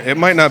from here. It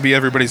might not be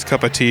everybody's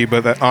cup of tea,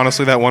 but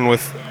honestly, that one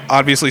with,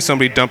 obviously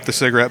somebody dumped the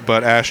cigarette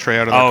butt ashtray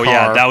out of their car. Oh,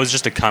 yeah, that was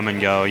just a come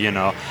and go, you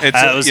know. It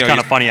was kind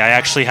of funny.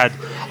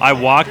 I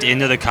walked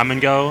into the come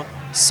and go,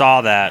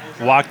 saw that,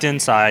 walked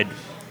inside,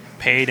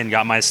 paid and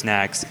got my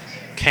snacks,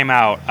 came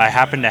out. I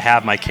happened to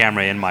have my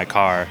camera in my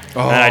car, and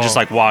then I just,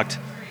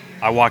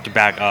 walked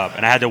back up,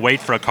 and I had to wait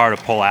for a car to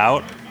pull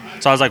out.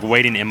 So I was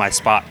waiting in my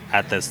spot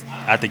at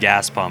the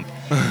gas pump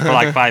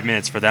for 5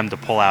 minutes for them to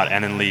pull out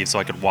and then leave, so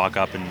I could walk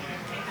up and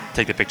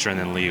take the picture and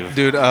then leave.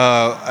 Dude,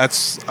 I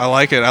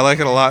like it. I like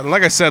it a lot. And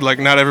like I said,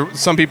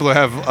 some people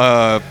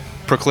have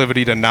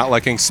proclivity to not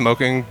liking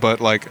smoking, but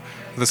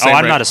the same. Oh,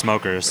 I'm not a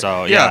smoker,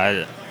 so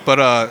yeah. But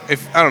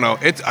if I don't know,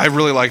 I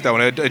really like that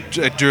one.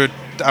 It drew.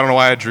 I don't know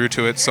why I drew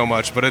to it so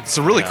much, but it's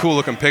a really cool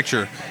looking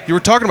picture. You were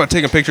talking about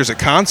taking pictures at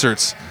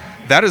concerts.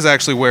 That is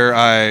actually where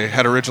I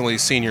had originally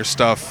seen your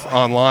stuff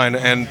online,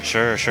 and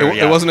sure,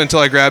 it wasn't until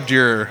I grabbed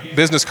your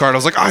business card I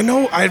was like, I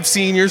know I've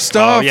seen your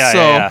stuff. Oh,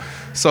 yeah.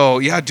 So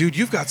yeah, dude,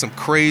 you've got some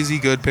crazy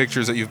good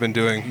pictures that you've been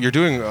doing. You're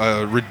doing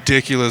a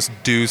ridiculous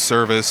due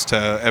service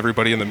to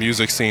everybody in the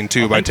music scene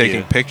too by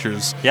taking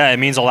pictures. Yeah, it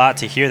means a lot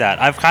to hear that.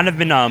 I've kind of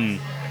been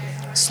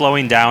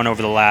slowing down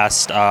over the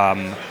last,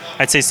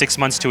 I'd say 6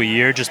 months to a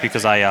year, just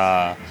because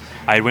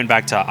I went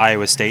back to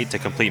Iowa State to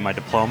complete my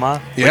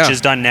diploma, which is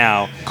done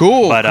now.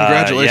 Cool. But,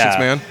 congratulations,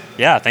 man.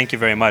 Yeah, thank you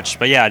very much.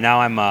 But yeah,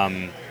 now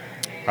I'm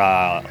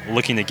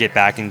looking to get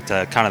back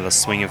into kind of the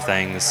swing of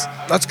things.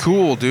 That's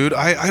cool, dude.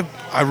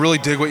 I really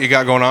dig what you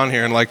got going on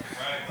here, and like,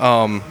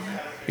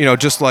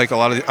 just like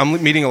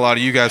I'm meeting a lot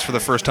of you guys for the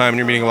first time, and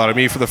you're meeting a lot of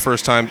me for the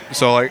first time.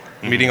 So like,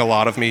 meeting a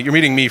lot of me, you're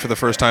meeting me for the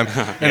first time,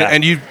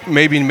 and you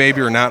maybe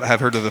or not have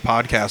heard of the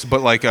podcast,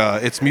 but like,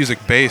 it's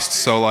music based.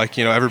 So like,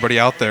 everybody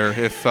out there,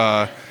 if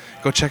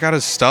go check out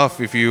his stuff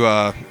if you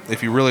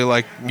really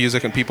like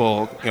music and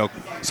people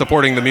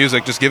supporting the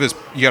music. Just give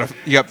you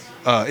got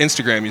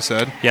Instagram, you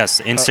said.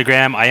 Yes,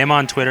 Instagram. I am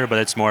on Twitter, but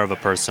it's more of a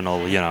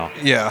personal,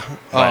 Yeah.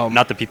 But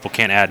not that people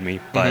can't add me,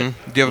 but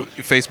do you have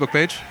a Facebook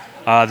page?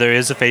 There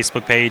is a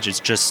Facebook page.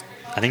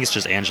 I think it's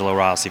just Angelo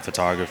Rossi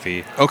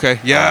Photography. Okay.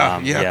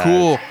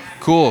 Yeah.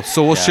 Cool.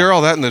 So we'll share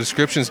all that in the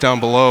descriptions down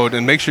below,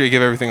 and make sure you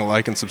give everything a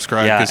like and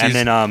subscribe. Yeah, and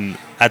then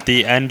at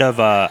the end of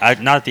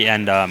not at the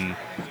end,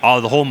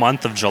 the whole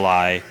month of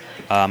July,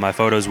 my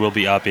photos will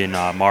be up in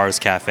Mars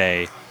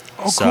Cafe.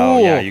 Oh, so,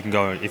 cool. Yeah, you can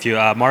go if you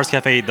Mars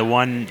Cafe, the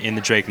one in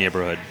the Drake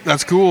neighborhood.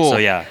 That's cool. So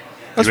yeah,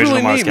 that's the original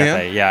really Mars neat,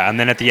 Cafe. man. Yeah, and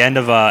then at the end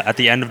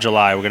of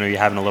July, we're going to be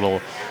having a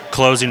little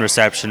closing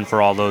reception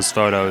for all those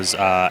photos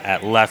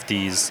at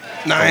Lefty's.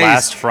 Nice. The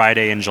last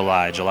Friday in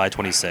July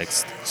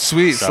 26th.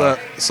 Sweet.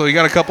 So you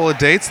got a couple of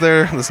dates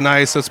there. That's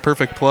nice. That's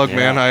perfect plug,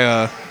 man.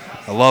 I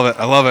love it.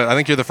 I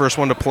think you're the first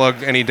one to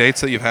plug any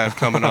dates that you've had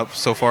coming up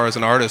so far as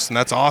an artist, and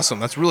that's awesome.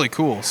 That's really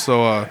cool.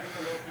 So,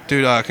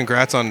 dude,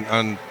 congrats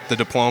on the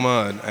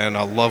diploma, and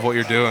I love what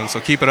you're doing. So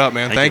keep it up,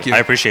 man. Thank you. I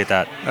appreciate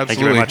that. Absolutely. Thank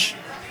you very much.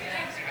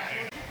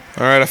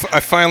 All right, I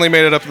finally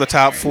made it up to the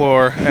top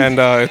floor, and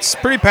it's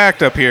pretty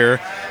packed up here.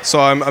 So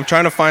I'm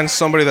trying to find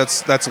somebody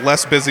that's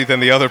less busy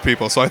than the other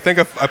people. So I think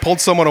I pulled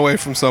someone away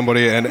from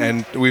somebody,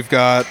 and we've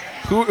got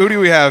who do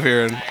we have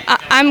here?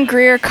 I'm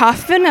Greer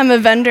Kaufman. I'm a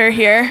vendor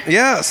here.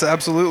 Yes,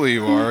 absolutely,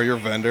 you are. You're a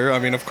vendor. I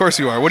mean, of course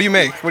you are. What do you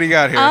make? What do you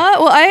got here?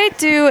 Well, I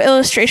do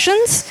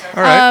illustrations.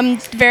 All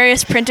right.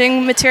 Various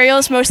printing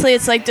materials. Mostly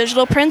it's like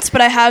digital prints,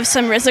 but I have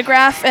some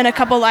risograph and a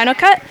couple lino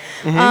cut.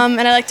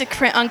 And I like to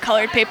print on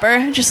colored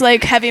paper, just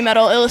like heavy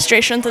metal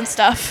illustrations and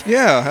stuff.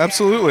 Yeah,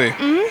 absolutely.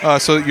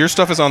 So your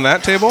stuff is on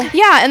that table?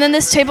 Yeah, and then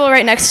this table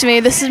right next to me,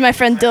 this is my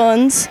friend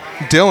Dylan's.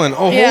 Dylan.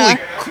 Oh, yeah.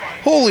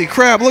 Holy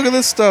crap, look at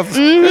this stuff.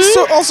 There's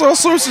also all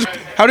sorts of...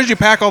 How did you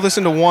pack all this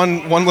into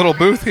one little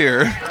booth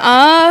here?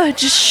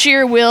 Just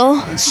sheer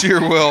will. Sheer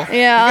will.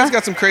 Yeah. You guys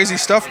got some crazy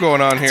stuff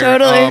going on here.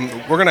 Totally.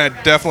 We're going to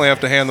definitely have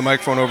to hand the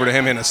microphone over to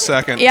him in a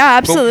second. Yeah,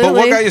 absolutely. But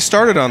what got you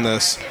started on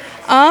this?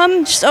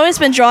 Just always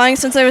been drawing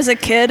since I was a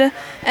kid,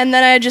 and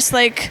then I just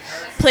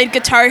played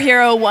Guitar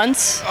Hero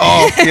once.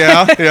 Oh,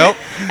 yeah, yep.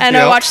 And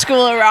I watched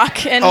School of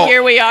Rock, and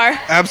here we are.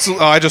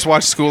 Absolutely. I just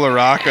watched School of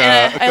Rock.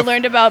 And I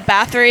learned about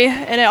Bathory,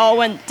 and it all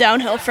went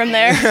downhill from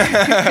there.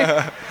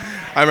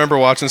 I remember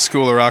watching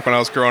School of Rock when I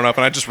was growing up,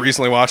 and I just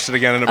recently watched it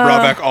again, and it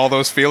brought back all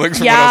those feelings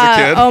from when I was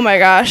a kid. Oh my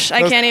gosh,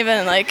 I can't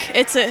even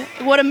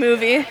what a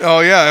movie. Oh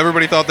yeah,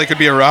 everybody thought they could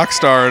be a rock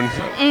star,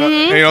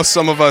 and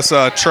some of us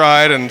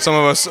tried, and some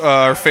of us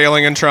are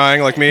failing and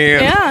trying, like me.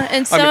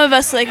 And some of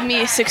us, like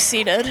me,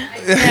 succeeded.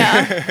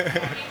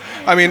 Yeah.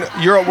 I mean,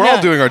 we're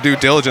all doing our due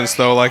diligence,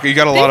 though. Like, you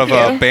got a lot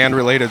of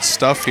band-related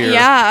stuff here.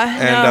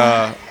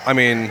 Yeah. And I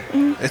mean,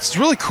 it's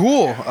really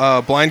cool.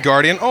 Blind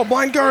Guardian. Oh,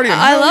 Blind Guardian.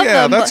 I love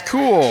them. That's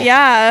cool.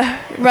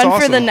 Yeah. Run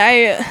awesome. for the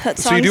Night. That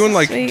so you're doing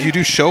sweet. do you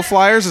do show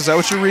flyers? Is that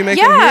what you're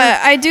remaking?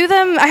 Yeah, I do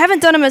them. I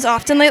haven't done them as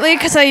often lately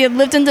because I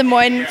lived in Des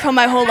Moines for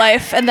my whole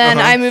life, and then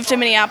I moved to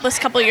Minneapolis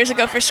a couple of years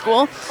ago for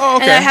school. Oh,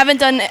 okay. And I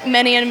haven't done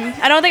many,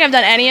 I don't think I've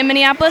done any in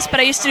Minneapolis, but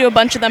I used to do a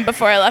bunch of them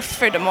before I left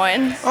for Des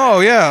Moines. Oh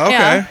yeah. Okay.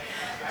 Yeah.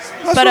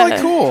 That's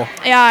really cool.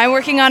 Yeah, I'm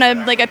working on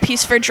a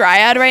piece for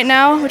Dryad right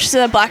now, which is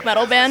a black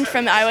metal band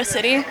from Iowa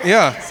City.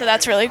 Yeah. So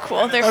that's really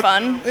cool. They're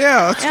fun.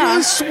 Yeah, that's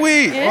really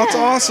sweet. Yeah. That's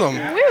awesome.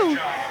 Woo.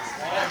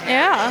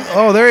 Yeah.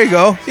 Oh, there you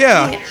go.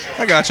 Yeah,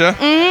 I gotcha.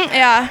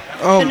 Yeah.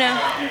 Oh.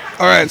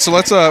 All right, so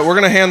let's. We're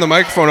gonna hand the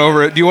microphone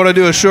over. Do you want to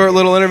do a short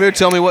little interview?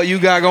 Tell me what you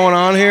got going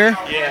on here.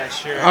 Yeah,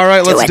 sure. All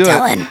right, let's do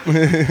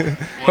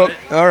it.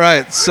 All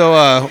right,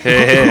 so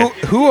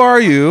who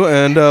are you,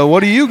 and what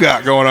do you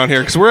got going on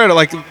here? Because we're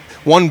at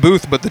one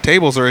booth, but the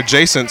tables are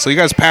adjacent, so you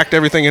guys packed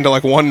everything into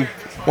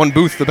one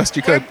booth the best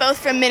you could. We're both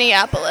from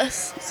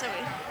Minneapolis.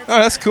 Oh,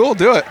 that's cool.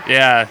 Do it.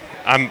 Yeah,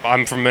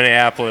 I'm from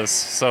Minneapolis.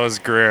 So is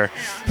Greer.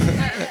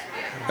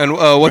 And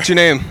what's your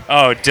name?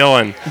 Oh,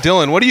 Dylan.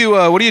 Dylan, what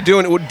are you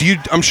doing?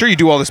 I'm sure you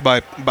do all this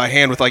by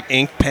hand with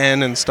ink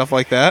pen and stuff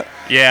like that.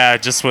 Yeah,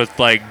 just with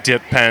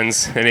dip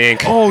pens and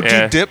ink. Oh,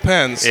 yeah. dip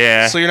pens.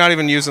 Yeah. So you're not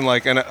even using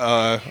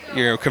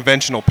an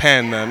conventional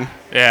pen then.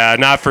 Yeah,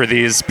 not for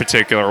these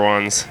particular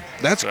ones.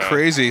 That's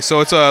crazy.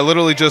 So it's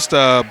literally just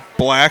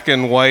black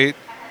and white.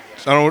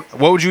 I don't.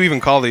 What would you even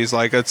call these?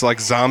 It's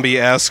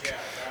zombie-esque.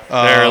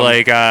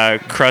 They're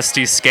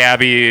crusty,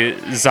 scabby,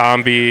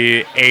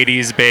 zombie,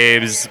 80s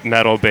babes,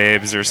 metal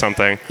babes or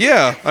something.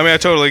 Yeah, I mean, I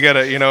totally get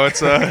it.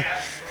 It's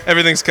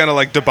everything's kind of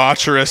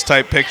debaucherous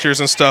type pictures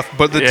and stuff,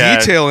 but the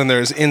detail in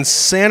there is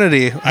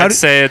insanity. I'd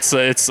say it's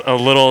a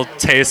little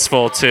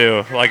tasteful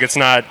too. It's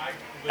not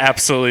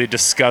absolutely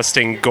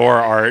disgusting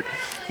gore art.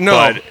 No,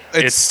 but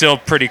it's still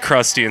pretty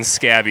crusty and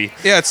scabby.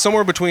 Yeah, it's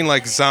somewhere between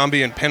like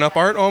zombie and pinup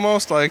art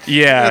almost. Like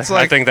Yeah, it's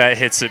like, I think that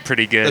hits it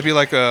pretty good. that'd be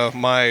like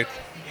my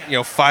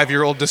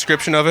 5-year-old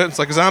description of it. It's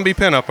like zombie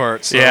pinup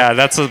art. So. Yeah,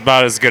 that's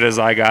about as good as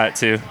I got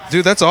too.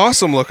 Dude, that's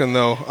awesome looking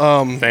though.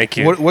 Thank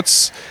you.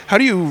 How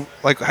do you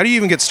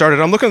even get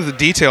started? I'm looking at the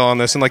detail on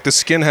this, and like the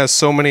skin has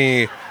so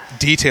many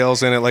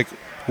details in it. Like,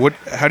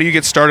 how do you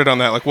get started on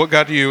that? Like, what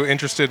got you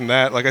interested in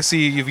that? Like, I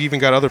see you've even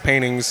got other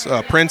paintings,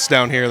 prints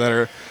down here that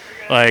are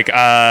like,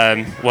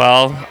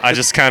 well, I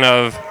just kind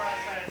of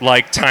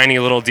like tiny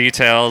little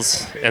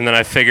details, and then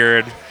I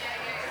figured,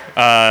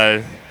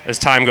 as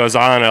time goes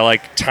on, I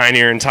like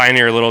tinier and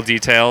tinier little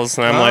details,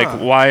 and I'm like,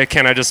 why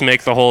can't I just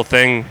make the whole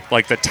thing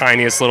like the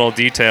tiniest little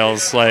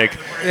details, like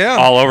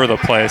all over the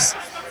place?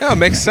 Yeah, it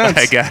makes sense.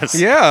 I guess.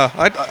 Yeah,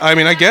 I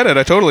mean, I get it.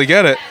 I totally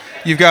get it.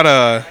 You've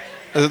got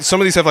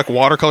some of these have like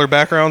watercolor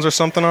backgrounds or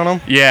something on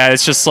them. Yeah,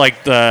 it's just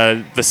like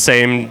the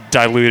same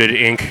diluted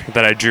ink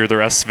that I drew the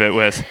rest of it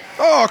with.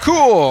 Oh,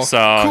 cool. So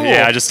cool.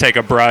 yeah, I just take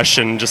a brush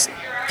and just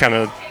kind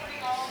of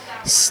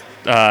just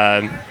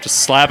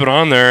slap it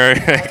on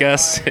there, I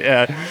guess.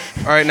 Yeah.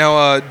 All right,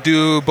 now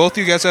do both of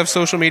you guys have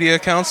social media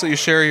accounts that you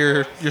share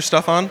your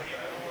stuff on?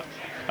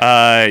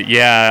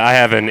 Yeah, I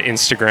have an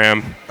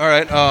Instagram. All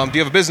right. Do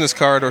you have a business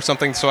card or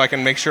something so I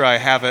can make sure I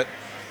have it?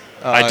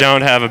 I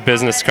don't have a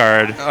business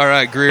card. All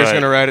right, Greer's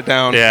going to write it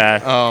down.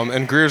 Yeah.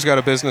 And Greer's got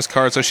a business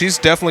card, so she's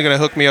definitely going to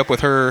hook me up with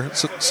her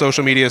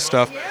social media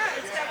stuff.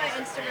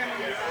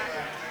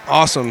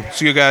 Awesome.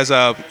 So you guys,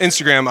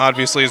 Instagram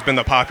obviously has been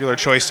the popular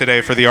choice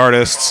today for the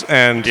artists,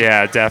 and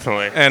yeah,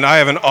 definitely. And I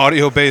have an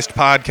audio-based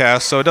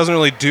podcast, so it doesn't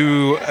really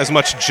do as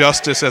much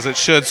justice as it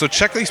should. So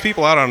check these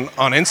people out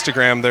on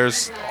Instagram.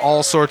 There's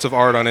all sorts of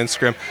art on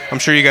Instagram. I'm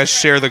sure you guys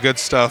share the good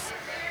stuff.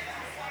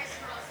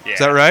 Yeah. Is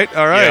that right?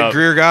 All right, yep.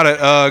 Greer got it.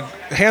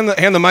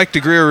 Hand the mic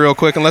to Greer real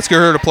quick, and let's get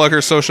her to plug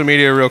her social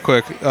media real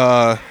quick.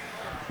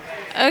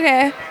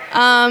 Okay.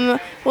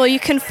 Well,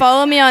 you can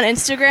follow me on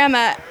Instagram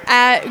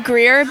at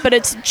Greer, but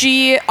it's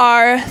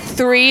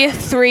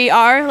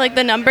GR33R, like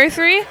the number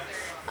 3.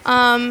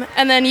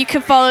 And then you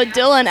can follow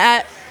Dylan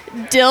at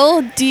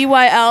Dill,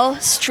 DYL,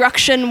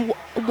 Struction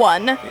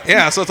 1.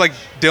 Yeah, so it's like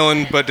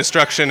Dylan, but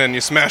Destruction, and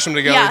you smash them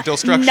together, yeah,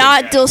 Dillstruction.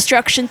 Not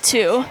Dillstruction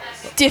 2.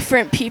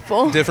 Different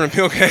people. Different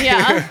people, okay.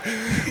 Yeah.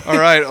 All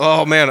right.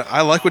 Oh, man,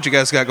 I like what you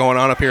guys got going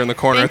on up here in the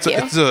corner. Thank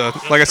you. It's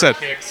like I said.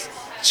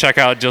 Check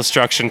out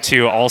Dillstruction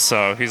 2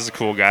 also. He's a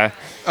cool guy.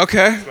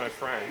 Okay. He's my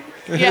friend.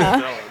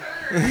 Yeah.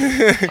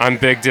 I'm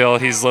Big Dill.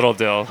 He's Little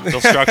Dill.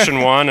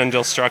 Dillstruction 1 and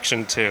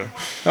Dillstruction 2.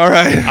 All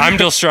right. I'm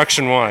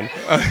Dillstruction 1.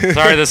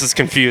 Sorry, this is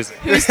confusing.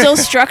 Who's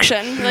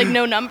Dillstruction? Like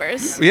no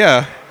numbers.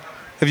 Yeah.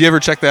 Have you ever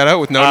checked that out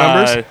with no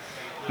numbers?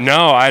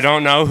 No, I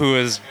don't know who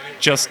is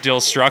just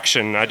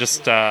Dillstruction. I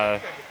just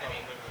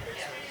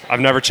I've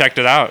never checked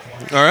it out.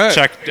 All right.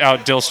 Checked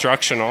out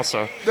Dillstruction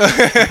also.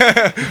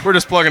 We're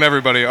just plugging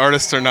everybody,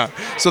 artists or not.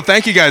 So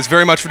thank you guys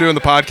very much for doing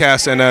the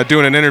podcast and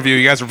doing an interview.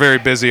 You guys are very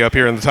busy up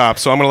here in the top,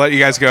 so I'm going to let you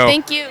guys go.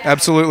 Thank you.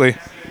 Absolutely.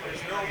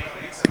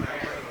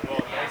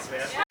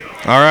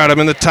 All right, I'm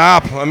in the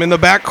top. I'm in the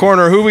back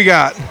corner. Who we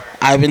got?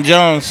 Ivan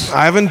Jones.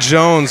 Ivan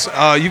Jones.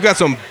 You've got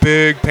some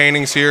big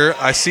paintings here.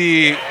 I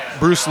see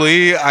Bruce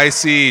Lee. I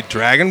see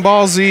Dragon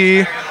Ball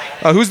Z.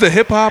 Who's the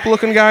hip-hop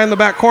looking guy in the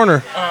back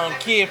corner?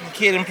 Kid from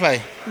Kid and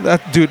Play.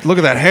 That dude, look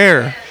at that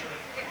hair.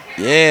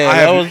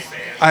 Yeah,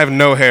 I have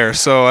no hair,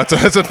 so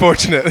that's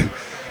unfortunate.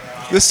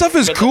 This stuff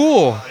is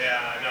cool.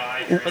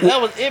 But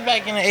that was it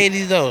back in the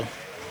 80s, though.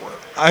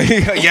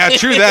 Yeah,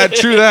 true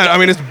that. I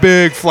mean, it's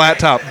big flat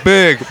top.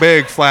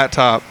 Big flat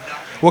top.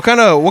 What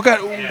kind of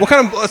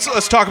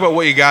let's talk about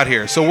what you got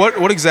here. So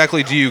what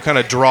exactly do you kind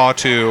of draw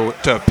to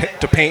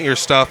paint your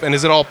stuff, and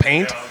is it all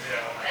paint?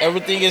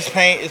 Everything is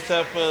paint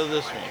except for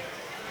this one.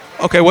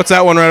 Okay, what's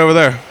that one right over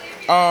there?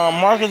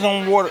 Markers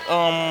and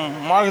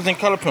markers and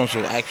color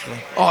pencil, actually.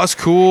 Oh, that's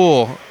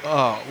cool.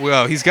 Oh,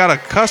 well, he's got a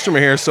customer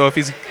here, so I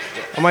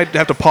might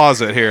have to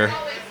pause it here.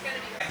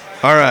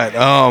 All right,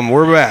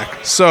 we're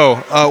back. So,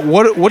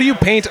 what do you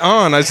paint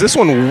on? Is this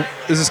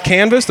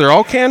canvas? They're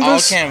all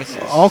canvas? All canvases.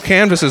 All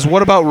canvases.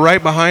 What about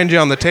right behind you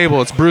on the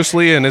table? It's Bruce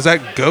Lee, and is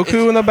that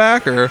Goku in the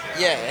back, or?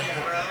 Yeah.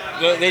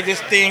 They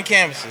just thin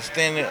canvases,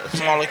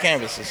 smaller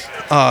canvases.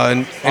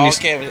 And all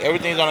canvas.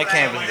 Everything's on a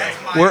canvas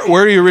though.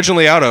 Where are you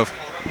originally out of?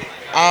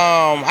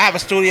 I have a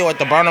studio at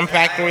the Burnham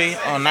Factory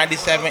on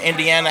 97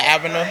 Indiana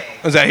Avenue.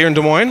 Is that here in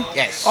Des Moines?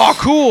 Yes. Oh,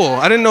 cool!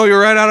 I didn't know you were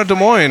right out of Des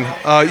Moines.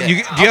 I'm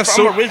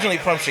originally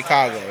from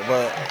Chicago,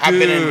 but I've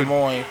been in Des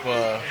Moines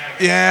for.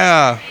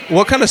 Yeah.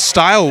 What kind of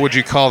style would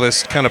you call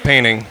this kind of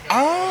painting?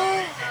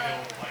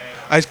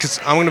 Because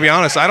I'm going to be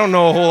honest, I don't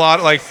know a whole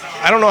lot. Like,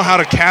 I don't know how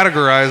to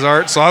categorize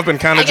art, so I've been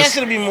kind of I guess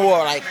it'll be more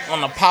like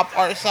on the pop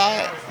art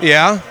side.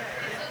 Yeah.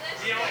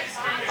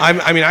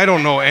 I mean, I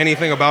don't know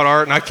anything about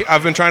art, and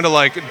I've been trying to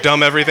like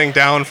dumb everything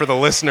down for the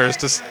listeners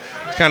to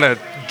kind of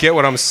get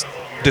what I'm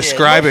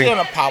describing. Yeah, mostly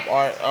on the pop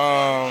art.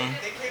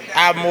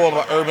 I'm more of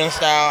an urban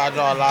style. I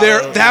draw a lot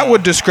of... That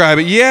would describe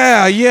it.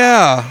 Yeah.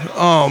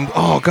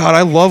 Oh, God,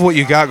 I love what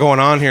you got going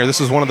on here.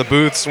 This is one of the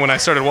booths. When I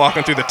started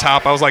walking through the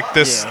top, I was like,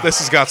 this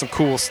has got some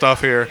cool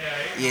stuff here.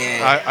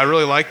 Yeah. I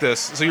really like this.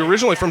 So you're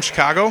originally from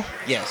Chicago?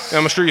 Yes.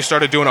 I'm sure you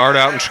started doing art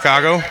out in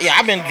Chicago? Yeah,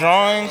 I've been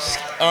drawing,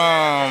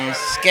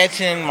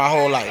 sketching my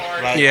whole life.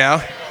 Like,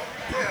 yeah.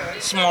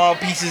 Small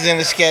pieces in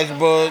the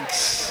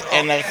sketchbooks.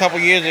 And a couple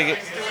years ago,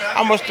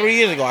 almost 3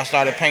 years ago, I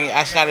started painting.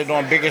 I started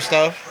doing bigger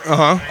stuff.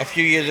 A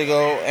few years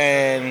ago,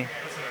 and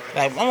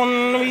like,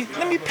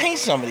 let me paint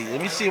some of these.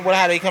 Let me see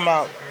how they come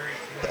out.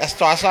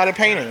 So I started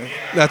painting.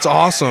 That's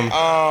awesome.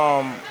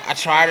 I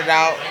tried it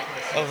out.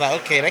 I was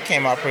like, okay, that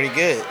came out pretty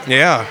good.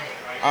 Yeah.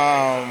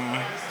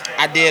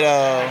 I did.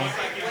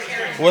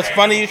 What's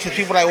funny because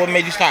people are like, what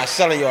made you start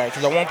selling your art?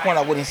 Because at one point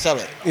I wouldn't sell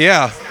it.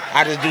 Yeah.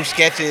 I just do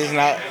sketches and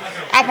I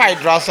probably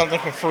draw something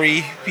for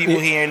free, people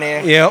here and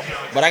there. Yep.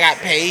 But I got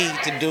paid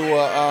to do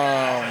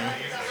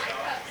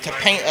to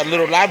paint a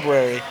little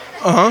library.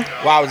 While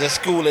I was at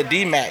school at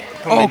DMAC.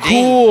 Oh,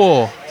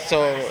 cool.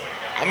 So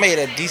I made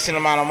a decent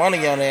amount of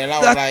money on there, and I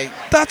was like,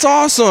 "That's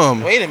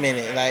awesome." Wait a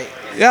minute, like.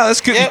 Yeah, this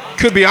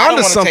could be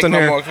onto something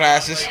here. I don't want to take no more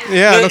classes.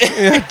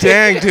 Yeah,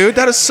 dang, dude,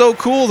 that is so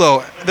cool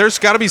though. There's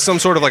got to be some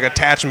sort of like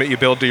attachment you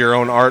build to your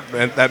own art,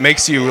 and that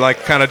makes you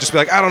like kind of just be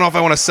like, I don't know if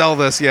I want to sell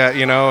this yet.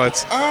 You know,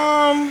 it's.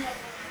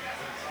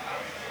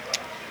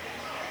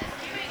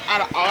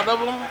 Out of all of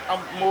them,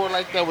 I'm more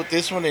like that with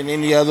this one than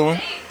any other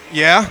one.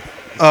 Yeah,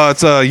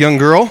 it's a young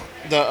girl.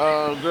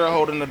 The girl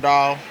holding the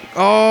doll.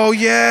 Oh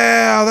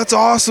yeah, that's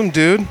awesome,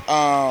 dude.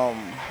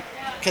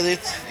 Cause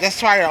that's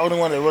probably the only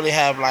one that really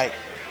have like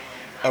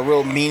a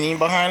real meaning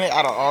behind it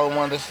out of all the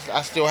ones that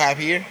I still have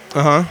here.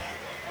 And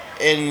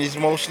it's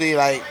mostly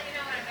like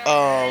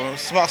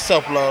it's about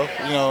self-love,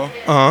 you know.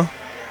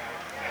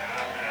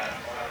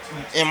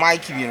 In my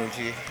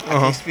community, I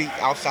can speak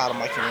outside of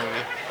my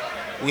community.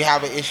 We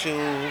have an issue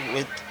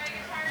with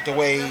the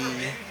way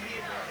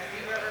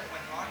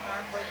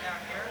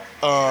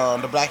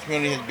the black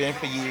community has been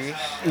for years.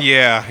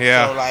 Yeah.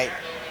 So like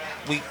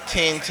we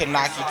tend to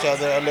knock each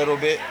other a little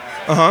bit.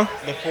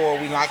 Before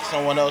we knock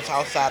someone else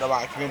outside of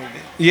our community.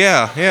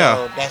 Yeah.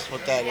 So that's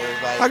what that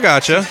is. Like, I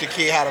gotcha. Teach the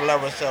kid how to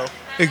love herself.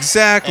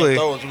 Exactly. And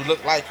those who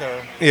look like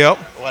her. Yep.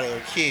 While they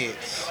were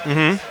kids.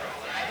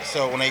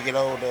 So when they get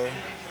older,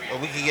 if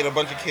we can get a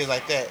bunch of kids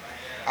like that,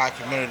 our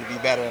community will be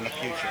better in the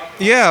future.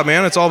 Yeah,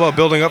 man, it's all about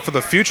building up for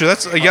the future.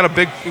 That's you got a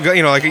big,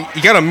 like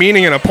you got a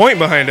meaning and a point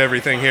behind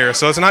everything here.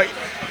 So it's not.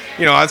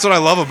 That's what I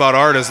love about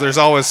art is there's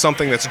always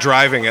something that's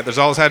driving it. There's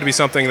always had to be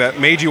something that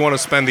made you want to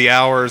spend the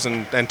hours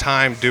and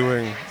time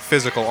doing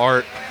physical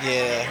art.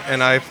 Yeah.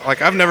 And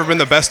I've never been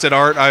the best at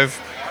art. I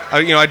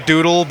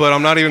doodle, but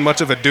I'm not even much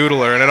of a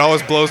doodler, and it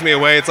always blows me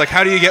away. It's like,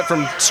 how do you get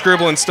from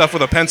scribbling stuff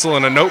with a pencil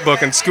and a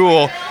notebook in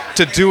school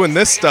to doing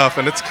this stuff?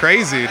 And it's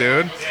crazy,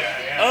 dude.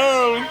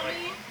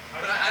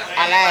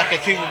 I laugh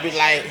because people be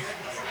like,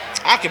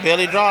 I can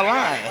barely draw a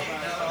line.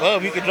 Well,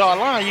 if you can draw a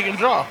line, you can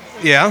draw.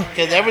 Yeah.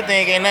 Because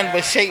everything ain't nothing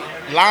but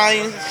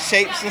lines,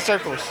 shapes, and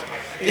circles.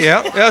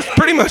 Yeah, that's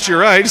pretty much you're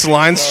right. Just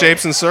lines,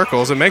 shapes, and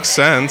circles. It makes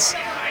sense.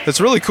 It's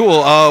really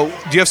cool. Do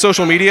you have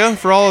social media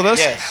for all of this?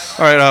 Yes.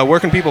 All right. Where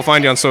can people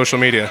find you on social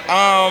media?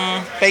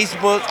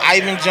 Facebook,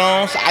 Ivan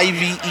Jones,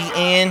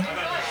 IVEN.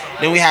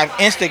 Then we have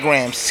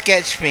Instagram,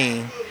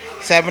 Sketchfiend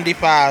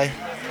 75.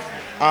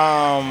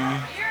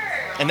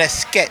 And that's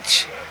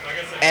Sketch.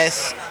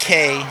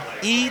 SKETCHFIND.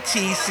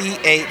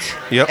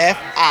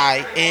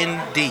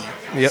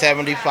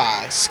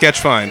 75.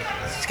 Sketchfiend.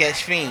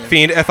 Sketchfiend.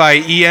 Fiend,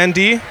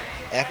 FIEND?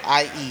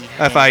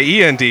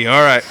 FIEND.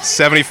 All right,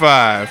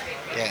 75.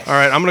 Yes. All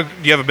right, do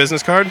you have a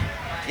business card?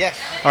 Yes.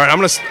 All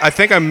right, I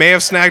think I may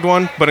have snagged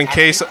one, but in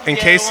case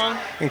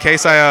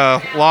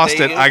I lost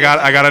it, I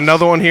got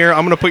another one here.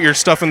 I'm gonna put your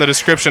stuff in the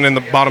description in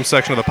the bottom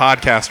section of the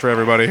podcast for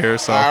everybody here.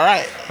 So. All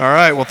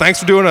right. Well, thanks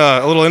for doing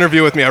a little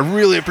interview with me. I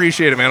really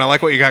appreciate it, man. I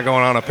like what you got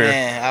going on up here.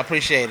 Man, I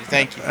appreciate it.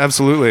 Thank you.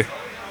 Absolutely.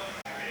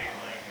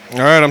 All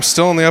right, I'm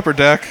still on the upper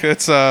deck.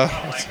 It's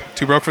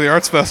Too Broke for the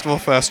Arts Festival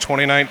Fest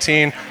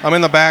 2019. I'm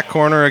in the back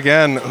corner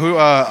again.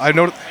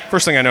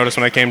 First thing I noticed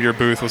when I came to your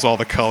booth was all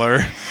the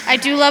color. I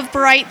do love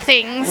bright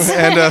things.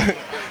 And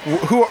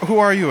who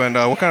are you, and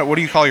what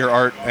do you call your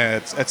art,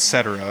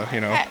 etc.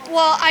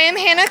 Well, I am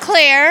Hannah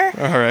Claire.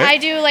 All right. I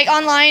do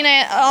online.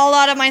 A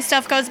lot of my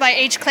stuff goes by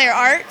H. Claire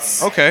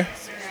Arts. Okay.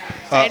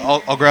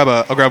 I'll grab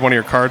one of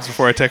your cards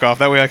before I take off.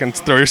 That way I can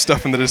throw your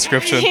stuff in the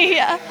description.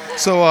 Yeah.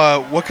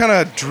 So what kind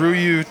of drew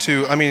you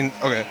to?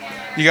 Okay,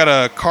 you got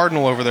a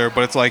cardinal over there,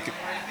 but it's like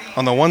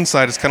on the one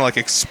side it's kind of like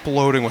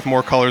exploding with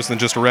more colors than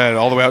just red,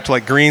 all the way out to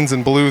like greens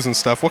and blues and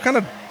stuff. What kind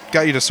of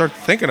got you to start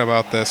thinking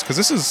about this? Because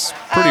this is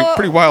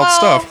pretty wild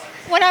stuff.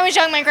 When I was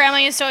young, my grandma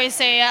used to always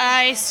say,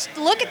 I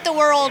look at the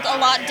world a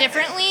lot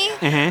differently.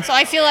 So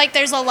I feel like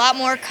there's a lot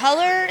more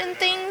color in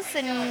things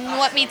than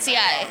what meets the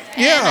eye.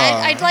 Yeah.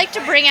 And I'd like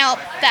to bring out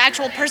the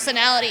actual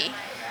personality,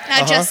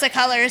 not just the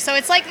color. So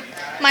it's like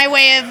my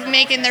way of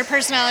making their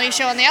personality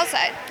show on the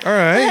outside. All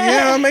right.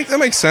 Yeah, that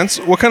makes sense.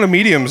 What kind of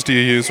mediums do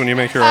you use when you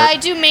make your art? I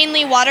do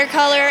mainly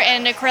watercolor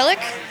and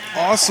acrylic.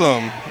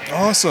 Awesome.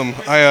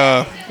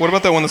 What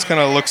about that one that's kind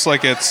of looks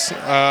like it's,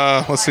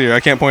 let's see here, I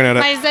can't point at it.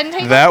 My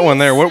Zentangle That piece? one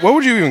there, what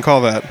would you even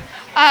call that?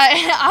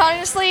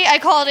 Honestly, I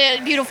called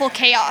it Beautiful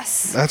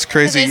Chaos. That's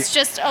crazy. 'Cause it's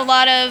just a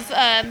lot of.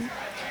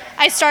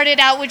 I started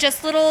out with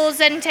just little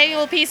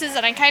Zentangle pieces,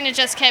 and I kind of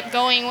just kept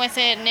going with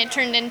it, and it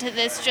turned into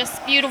this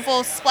just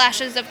beautiful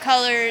splashes of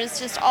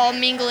colors, just all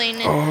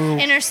mingling and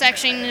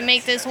intersecting to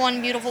make this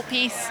one beautiful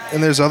piece.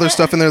 And there's other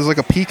stuff in there. There's like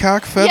a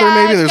peacock feather, Yeah,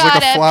 maybe. I've There's got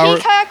like a flower.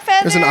 Peacock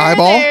feather. There's an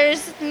eyeball.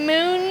 There's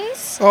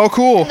moons. Oh,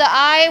 cool. The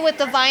eye with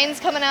the vines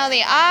coming out of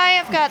the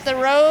eye. I've got the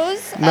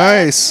rose.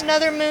 Nice.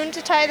 Another moon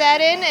to tie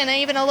that in, and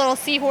even a little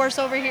seahorse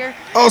over here.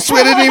 Oh,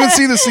 sweet! I didn't even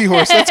see the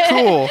seahorse. That's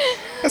cool.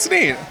 That's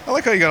neat. I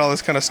like how you got all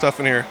this kind of stuff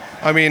in here.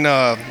 I mean,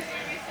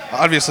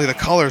 obviously the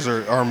colors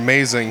are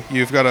amazing.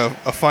 You've got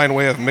a fine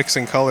way of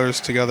mixing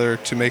colors together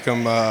to make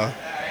them. I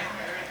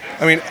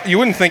mean, you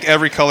wouldn't think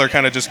every color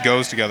kind of just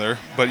goes together,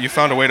 but you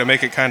found a way to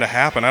make it kind of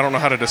happen. I don't know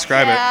how to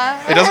describe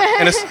it. It doesn't,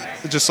 and it's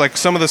just like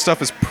some of the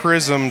stuff is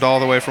prismed all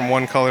the way from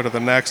one color to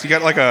the next. You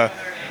got like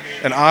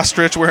an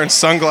ostrich wearing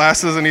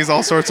sunglasses, and he's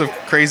all sorts of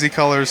crazy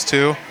colors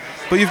too.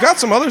 But you've got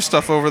some other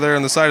stuff over there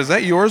on the side. Is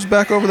that yours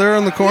back over there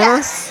in the corner?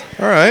 Yes.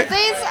 All right.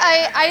 These,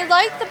 I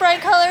like the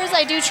bright colors.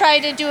 I do try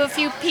to do a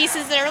few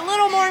pieces that are a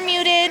little more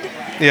muted.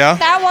 Yeah.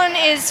 That one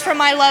is from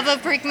my love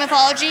of Greek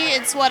mythology.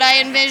 It's what I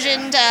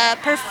envisioned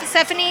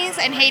Persephone's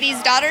and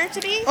Hades' daughter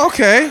to be.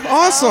 Okay,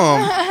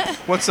 awesome.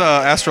 What's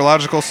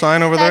astrological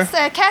sign over there?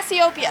 That's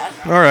Cassiopeia.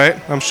 All right,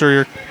 I'm sure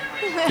you're.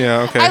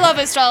 Yeah, okay. I love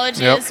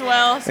astrology as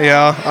well. So.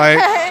 Yeah,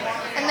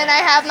 And then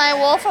I have my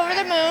wolf over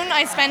the moon.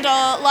 I spend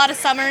a lot of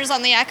summers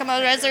on the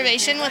Yakima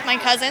Reservation with my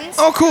cousins.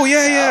 Oh, cool.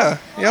 Yeah.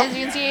 Yep. As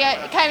you can see,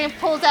 it kind of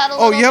pulls out a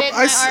little bit in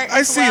my art I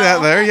as see well.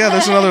 that there. Yeah,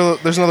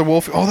 there's another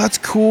wolf. Oh, that's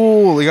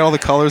cool. You got all the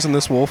colors in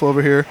this wolf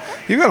over here.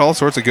 You got all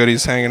sorts of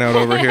goodies hanging out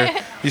over here.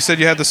 You said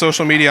you had the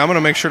social media. I'm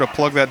gonna make sure to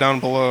plug that down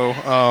below.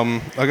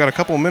 I got a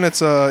couple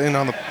minutes in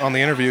on the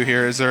interview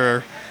here. Is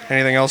there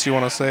anything else you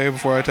want to say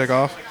before I take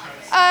off?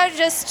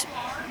 Just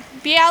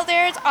be out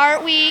there. It's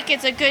Art Week.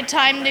 It's a good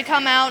time to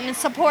come out and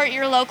support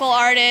your local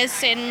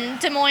artists. And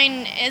Des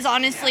Moines is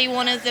honestly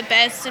one of the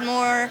best and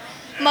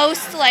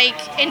most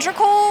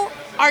integral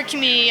art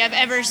community I've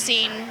ever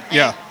seen.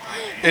 Yeah.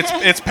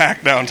 It's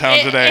packed downtown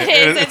today.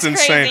 It's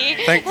insane.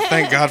 crazy.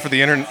 Thank God for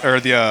the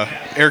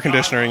air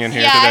conditioning in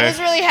here yeah, today. I was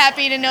really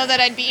happy to know that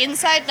I'd be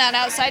inside, not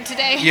outside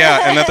today.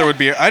 Yeah, and that there would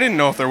be. I didn't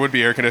know if there would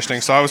be air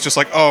conditioning, so I was just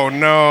like, oh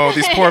no,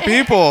 these poor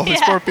people.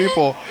 These poor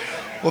people.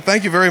 Well,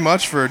 thank you very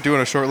much for doing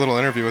a short little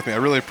interview with me. I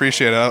really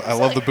appreciate it. I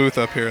love the booth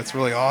up here. It's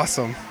really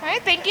awesome. All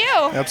right, thank you.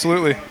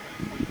 Absolutely.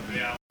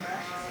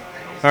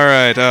 All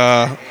right,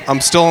 I'm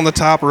still on the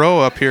top row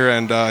up here,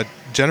 and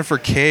Jennifer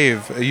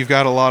Cave, you've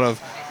got a lot of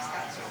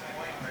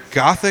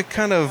Gothic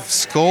kind of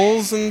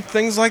skulls and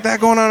things like that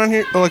going on in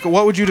here. Like,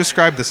 what would you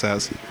describe this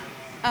as?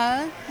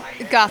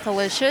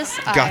 Gothalicious.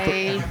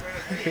 I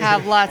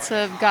have lots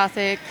of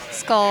Gothic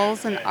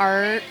skulls and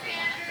art.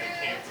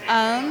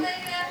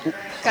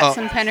 Got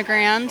some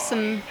pentagrams,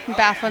 some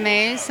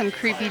Baphomets, some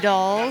creepy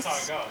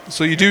dolls.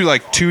 So you do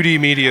like 2D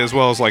media as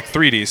well as like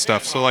 3D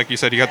stuff. So like you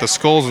said, you got the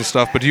skulls and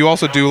stuff, but do you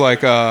also do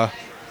like you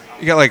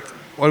got like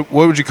what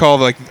would you call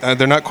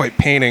they're not quite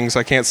paintings.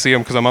 I can't see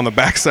them because I'm on the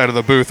back side of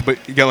the booth,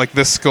 but you got like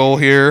this skull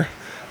here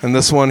and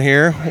this one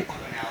here. I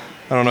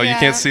don't know. Yeah, you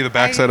can't see the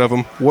backside of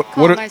them. What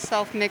call are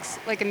myself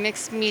a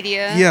mixed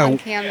media Yeah, on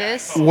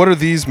canvas. What are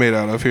these made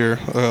out of here?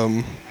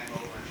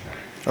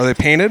 Are they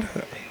painted?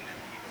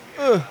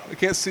 I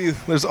can't see.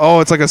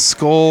 It's like a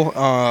skull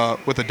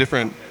with a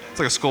different. It's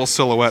like a skull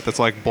silhouette that's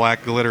like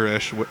black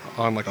glitter-ish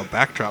on like a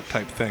backdrop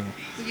type thing.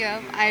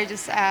 Yeah, I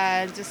just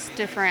add just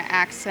different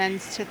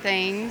accents to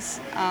things.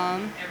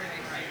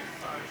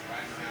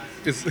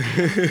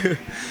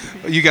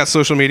 You got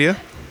social media?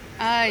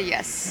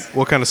 Yes.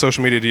 What kind of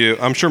social media do you?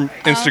 I'm sure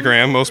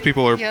Instagram. Most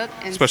people are,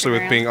 especially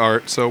with Instagram. being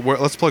art. So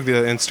let's plug the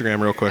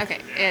Instagram real quick. Okay,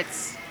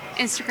 it's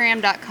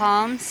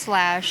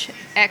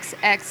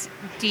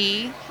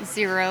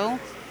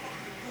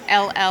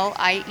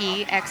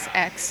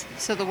Instagram.com/xxd0LLIEXX.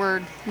 So the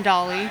word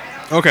dolly.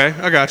 Okay,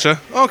 I gotcha.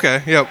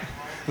 Okay, yep.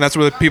 And that's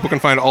where people can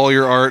find all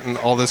your art and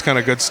all this kind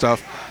of good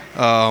stuff.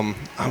 Oh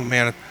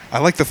man, I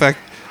like the fact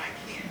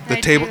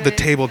the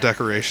table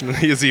decoration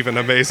is even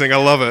amazing. I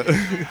love it.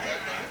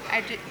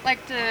 I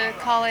like to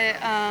call it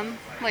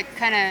like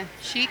kind of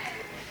chic.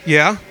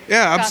 Yeah.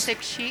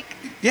 Gothic chic.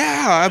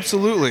 Yeah,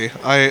 absolutely.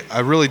 I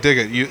really dig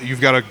it.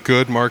 You've got a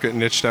good market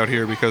niched out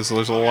here because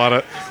there's a lot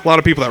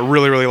of people that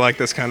really really like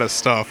this kind of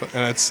stuff,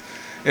 and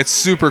it's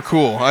super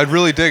cool. I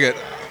really dig it.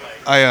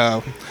 I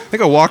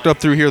think I walked up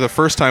through here the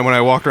first time when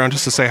I walked around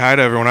just to say hi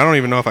to everyone. I don't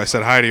even know if I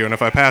said hi to you, and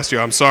if I passed you,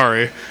 I'm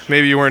sorry.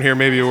 Maybe you weren't here,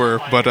 maybe you were,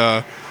 but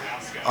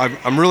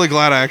I'm really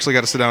glad I actually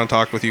got to sit down and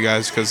talk with you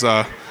guys because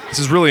this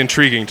is really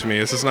intriguing to me.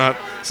 It's not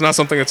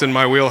something that's in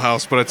my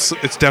wheelhouse, but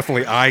it's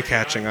definitely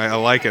eye-catching. I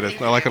like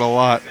it. I like it a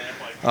lot.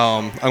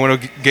 I'm going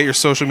to get your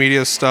social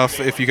media stuff.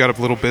 If you got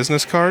a little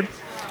business card,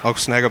 I'll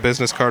snag a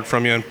business card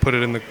from you and put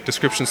it in the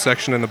description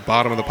section in the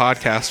bottom of the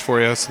podcast for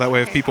you. So that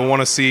way if people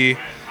want to see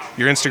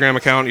your Instagram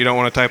account, you don't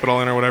want to type it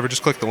all in or whatever,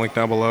 just click the link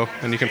down below,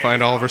 and you can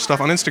find all of her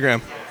stuff on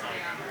Instagram.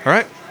 All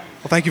right.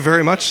 Well, thank you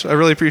very much. I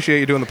really appreciate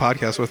you doing the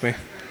podcast with me.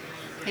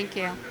 Thank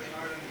you.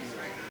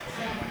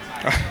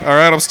 All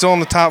right, I'm still on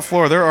the top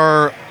floor. There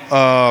are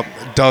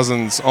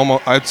dozens,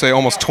 I'd say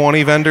almost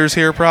 20 vendors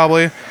here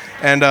probably.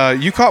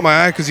 And you caught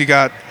my eye because you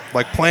got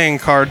like playing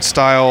card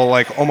style,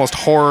 like almost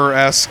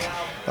horror-esque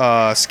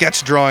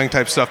sketch drawing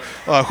type stuff.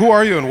 Who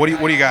are you and what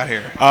do you got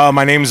here?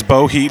 My name's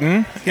Bo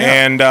Heaton,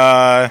 and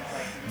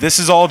this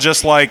is all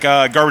just like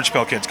Garbage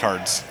Pail Kids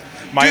cards.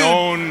 My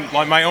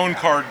own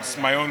cards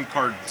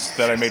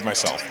that I made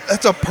myself.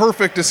 That's a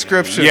perfect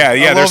description.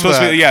 Yeah, they're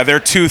supposed to be. Yeah, they're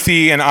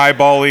toothy and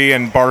eyebally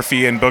and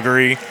barfy and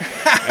boogery,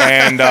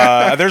 and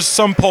there's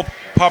some pop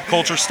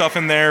culture stuff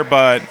in there,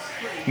 but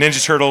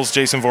Ninja Turtles,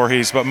 Jason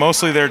Voorhees, but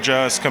mostly they're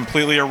just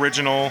completely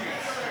original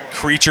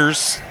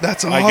creatures.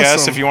 That's awesome. I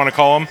guess if you want to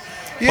call them.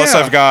 Plus,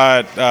 I've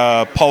got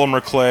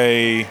polymer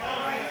clay.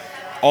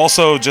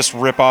 Also, just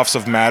rip-offs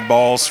of Mad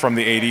Balls from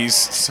the 80s.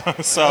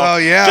 So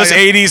just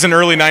 80s and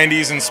early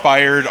 90s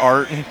inspired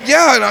art.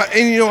 Yeah, and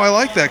I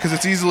like that because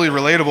it's easily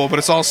relatable, but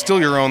it's all still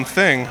your own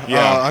thing.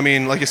 Yeah. I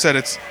mean, like you said,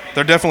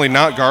 they're definitely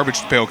not Garbage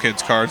Pail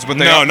Kids cards, but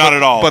not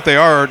at all. But they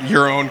are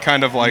your own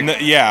kind of like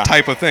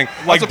type of thing,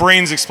 like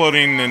brains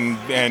exploding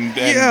and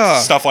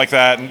stuff like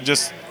that, and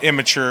just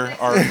immature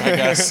art, I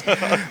guess.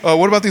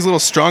 What about these little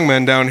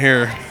strongmen down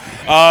here?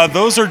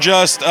 Those are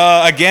just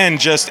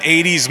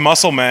 80s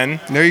muscle men.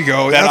 There you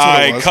go. That That's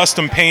what it I was.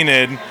 custom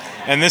painted,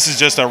 and this is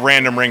just a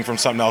random ring from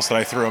something else that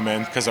I threw them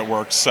in because it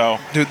works. So,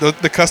 dude,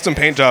 the custom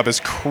paint job is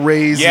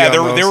crazy. Yeah, they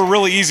were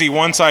really easy.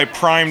 Once I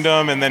primed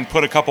them and then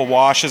put a couple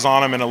washes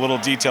on them and a little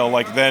detail,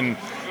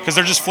 because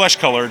they're just flesh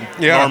colored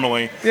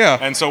normally. Yeah.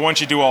 And so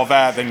once you do all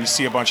that, then you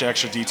see a bunch of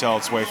extra detail.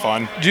 It's way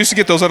fun. Did you used to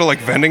get those out of like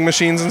vending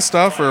machines and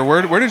stuff, or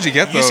where did you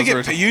get those?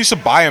 You used to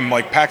buy them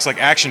like packs like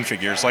action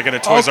figures, like at a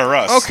Toys R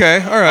Us.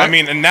 Okay, all right. I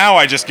mean, and now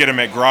I just get them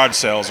at garage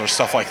sales or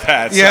stuff like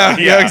that. Yeah,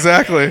 So, yeah,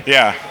 exactly.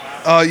 Yeah.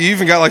 You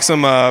even got like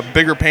some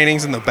bigger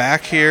paintings in the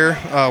back here.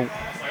 Can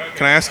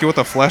I ask you what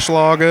the flesh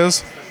log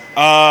is?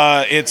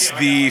 It's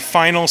the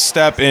final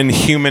step in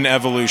human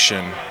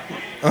evolution.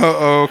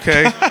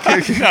 Okay.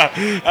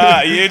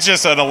 It's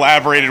just an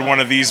elaborated one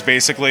of these,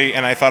 basically,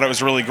 and I thought it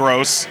was really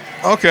gross.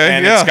 Okay,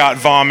 and it's got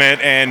vomit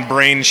and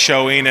brain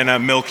showing and a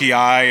milky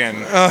eye,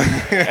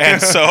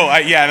 and so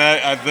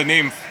the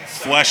name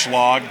Flesh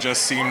Log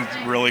just seemed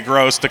really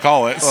gross to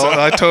call it. So. Well,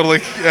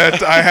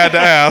 I had to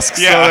ask.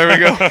 So there we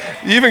go.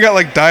 You even got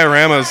like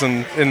dioramas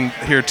in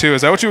here too.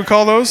 Is that what you would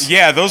call those?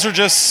 Yeah, those are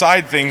just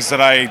side things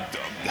that I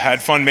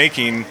had fun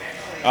making.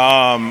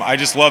 I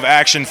just love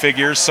action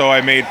figures, so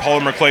I made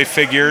polymer clay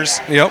figures.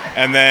 Yep.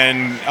 And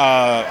then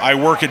I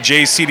work at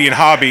JCD and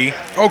Hobby.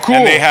 Oh, cool.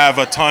 And they have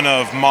a ton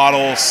of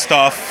model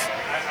stuff,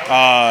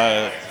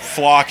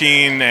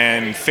 flocking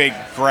and fake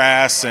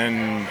grass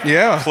and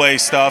clay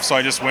stuff, so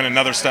I just went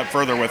another step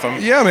further with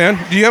them. Yeah, man.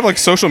 Do you have like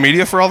social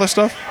media for all this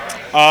stuff?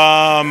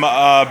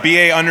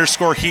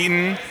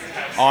 BA_Heaton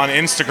on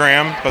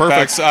Instagram, but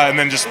Perfect. that's and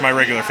then just my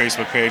regular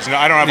Facebook page. No,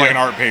 I don't have like an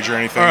art page or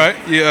anything. All right.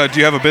 Yeah. Do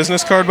you have a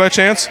business card by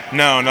chance?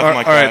 No, nothing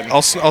like all that.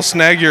 All right. I'll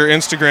snag your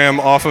Instagram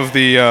off of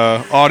the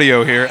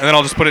audio here, and then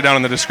I'll just put it down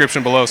in the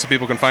description below so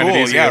people can find it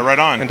Cool, easy. yeah, right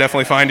on. And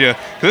definitely find you.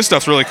 This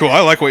stuff's really cool.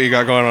 I like what you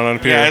got going on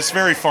up here. Yeah, it's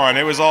very fun.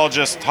 It was all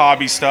just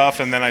hobby stuff,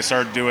 and then I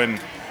started doing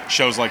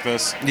shows like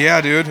this.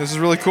 Yeah, dude, this is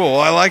really cool.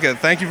 I like it.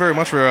 Thank you very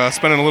much for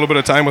spending a little bit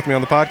of time with me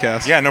on the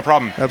podcast. Yeah, no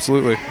problem.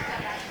 Absolutely.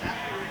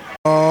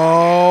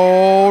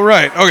 All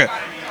right. Okay.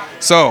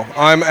 So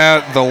I'm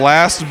at the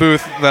last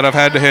booth that I've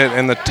had to hit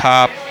in the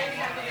top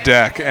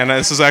deck, and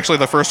this is actually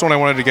the first one I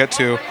wanted to get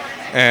to,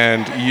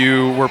 and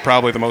you were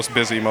probably the most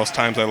busy most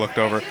times I looked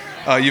over.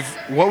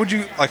 What would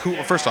you like?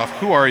 First off,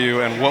 who are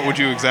you, and what would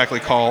you exactly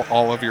call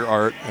all of your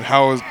art, and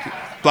how is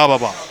blah blah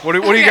blah? What do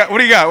you got? What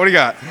do you got? What do you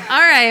got? All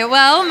right.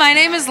 Well, my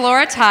name is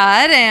Laura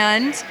Todd,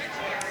 and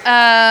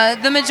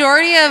the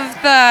majority of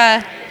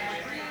the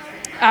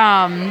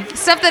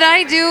stuff that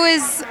I do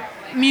is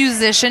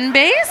musician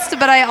based,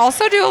 but I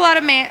also do a lot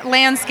of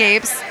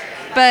landscapes.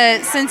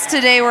 But since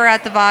today we're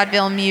at the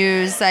Vaudeville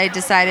Muse, I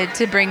decided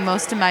to bring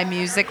most of my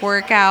music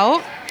work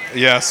out.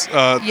 Yes.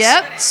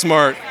 Yep.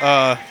 Smart.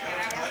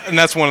 And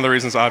that's one of the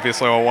reasons,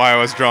 obviously, why I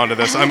was drawn to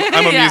this. I'm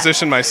a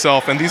musician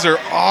myself, and these are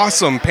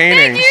awesome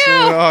paintings. Thank you.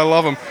 Oh, I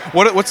love them.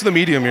 What's the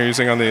medium you're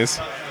using on these?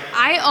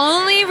 I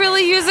only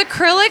really use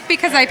acrylic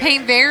because I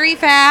paint very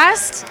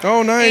fast.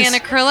 Oh, nice. And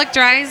acrylic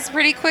dries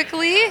pretty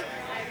quickly.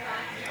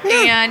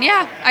 And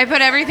yeah, I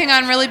put everything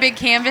on really big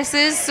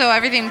canvases so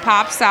everything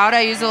pops out.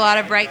 I use a lot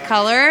of bright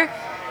color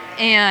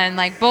and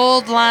like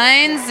bold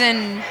lines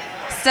and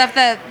stuff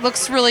that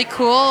looks really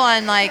cool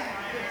on like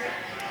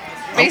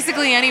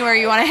basically anywhere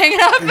you want to hang it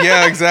up.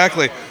 Yeah,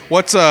 exactly.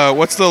 What's the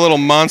little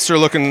monster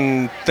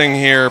looking thing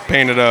here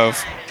painted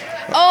of?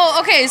 Oh,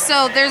 okay.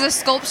 So there's a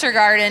sculpture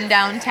garden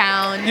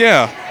downtown.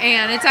 Yeah.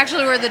 And it's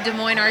actually where the Des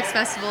Moines Arts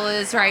Festival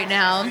is right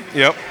now.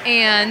 Yep.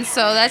 And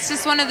so that's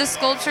just one of the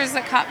sculptures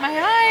that caught my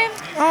eye.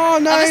 Oh,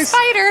 nice. Of a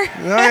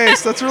spider.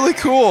 Nice. That's really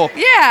cool.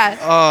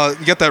 Yeah.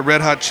 You got that Red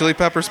Hot Chili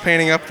Peppers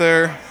painting up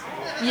there.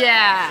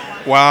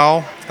 Yeah.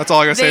 Wow. That's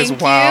all I gotta say is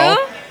Thank wow.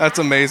 you. That's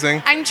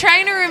amazing. I'm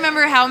trying to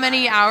remember how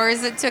many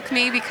hours it took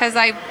me because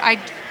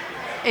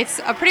it's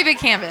a pretty big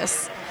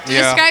canvas. To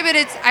describe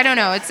it, I don't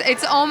know.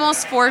 It's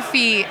almost 4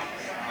 feet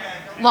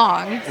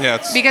long.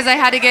 Yeah. Because I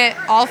had to get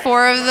all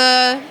 4 of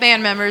the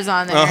band members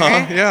on there.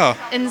 Yeah.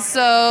 And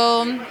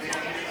so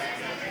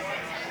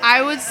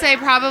I would say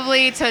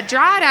probably to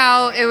draw it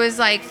out, it was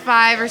like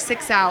 5 or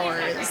 6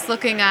 hours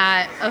looking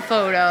at a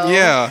photo.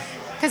 Yeah.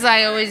 Because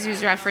I always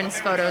use reference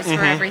photos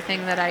for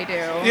everything that I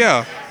do.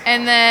 Yeah.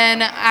 And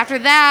then after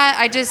that,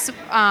 I just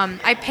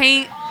I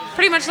paint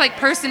pretty much like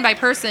person by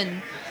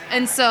person.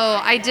 And so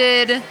I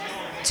did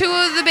 2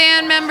 of the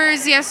band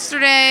members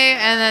yesterday,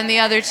 and then the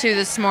other 2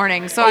 this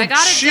morning. So I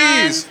got it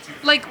done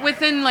like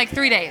within like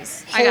 3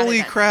 days.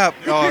 Holy crap!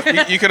 Oh,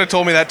 you could have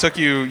told me that took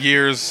you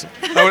years.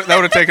 That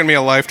would have taken me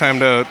a lifetime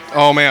to.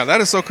 Oh man,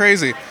 that is so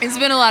crazy. It's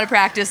been a lot of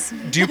practice.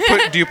 Do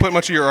you put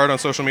much of your art on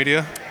social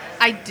media?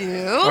 I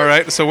do. All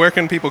right. So where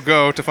can people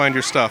go to find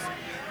your stuff?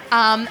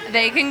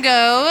 They can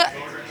go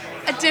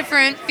a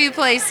different few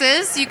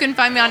places. You can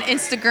find me on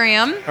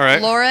Instagram. All right.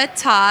 Laura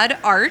Todd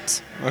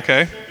Art.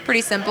 Okay.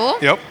 Pretty simple.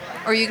 Yep.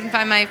 Or you can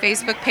find my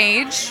Facebook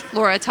page,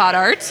 Laura Todd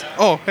Art.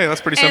 Oh, hey,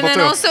 that's pretty simple too. too.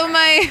 And then also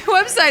my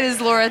website is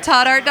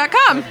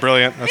lauratoddart.com.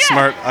 Brilliant. That's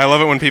smart. I love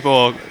it when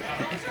people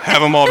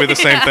have them all be the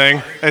same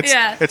thing.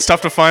 It's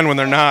tough to find when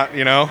they're not,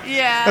 you know?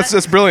 Yeah.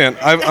 That's brilliant.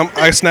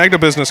 I snagged a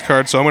business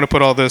card, so I'm going to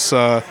put all this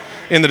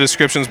in the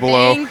descriptions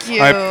below. Thank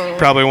you. I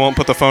probably won't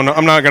put I'm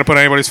not going to put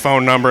anybody's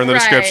phone number in the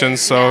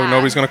descriptions, so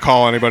nobody's going to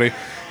call anybody.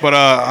 But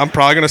I'm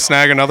probably going to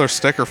snag another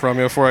sticker from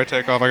you before I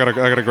take off. I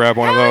gotta grab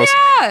one of those.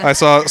 Yeah. I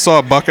saw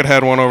a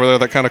Buckethead one over there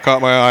that kind of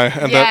caught my eye.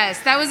 And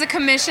that was a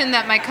commission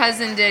that my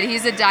cousin did.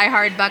 He's a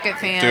diehard Bucket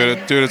fan.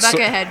 Dude, it's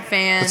Buckethead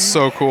fan. It's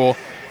so cool.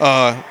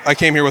 I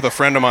came here with a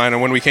friend of mine,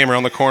 and when we came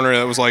around the corner,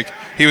 it was like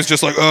he was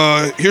just like,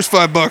 "Here's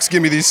 $5.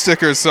 Give me these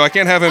stickers." So I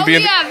can't have him be.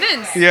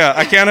 Vince. Yeah,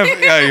 I can't have.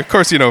 Yeah, of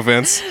course you know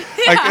Vince.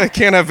 Yeah. I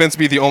can't have Vince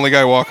be the only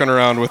guy walking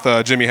around with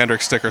a Jimi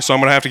Hendrix sticker. So I'm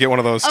gonna have to get one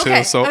of those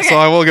too. So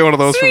I will get one of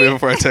those for you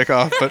before I take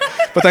off. But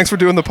thanks for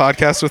doing the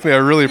podcast with me. I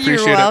really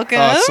appreciate You're welcome.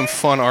 it. Some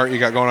fun art you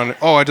got going on.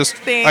 Oh, I just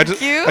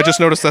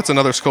noticed that's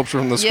another sculpture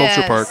from the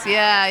sculpture park.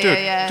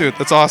 Yeah. Dude,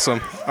 that's awesome.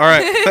 All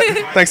right,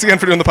 thanks again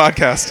for doing the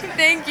podcast.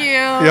 Thank you.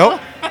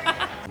 Yep.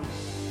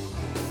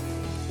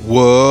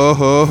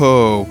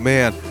 Whoa,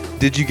 man.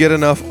 Did you get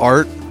enough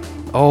art?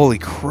 Holy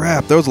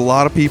crap. There was a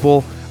lot of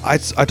people. I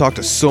talked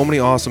to so many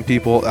awesome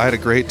people. I had a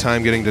great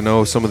time getting to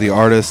know some of the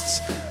artists.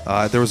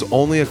 There was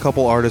only a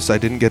couple artists I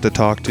didn't get to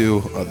talk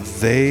to.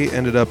 They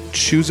ended up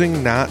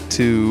choosing not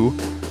to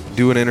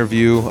do an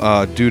interview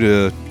due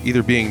to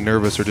either being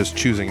nervous or just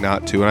choosing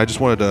not to. And I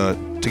just wanted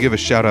to give a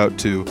shout out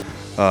to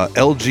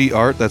LG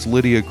Art. That's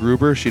Lydia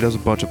Gruber. She does a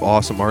bunch of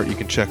awesome art. You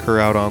can check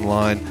her out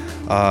online.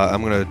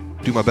 I'm going to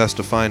do my best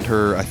to find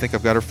her. I think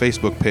I've got her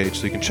Facebook page,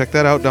 so you can check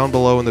that out down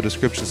below in the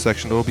description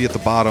section. It'll be at the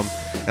bottom.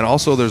 And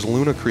also there's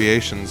Luna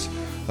Creations.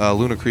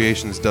 Luna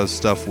Creations does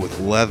stuff with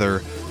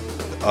leather.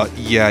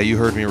 Yeah, you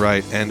heard me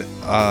right. And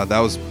that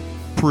was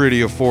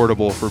pretty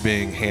affordable for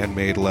being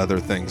handmade leather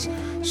things.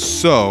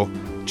 So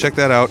check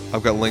that out.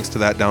 I've got links to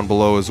that down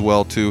below as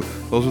well too.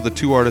 Those were the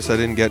 2 artists I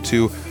didn't get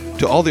to.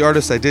 To all the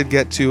artists I did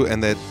get to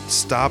and that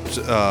stopped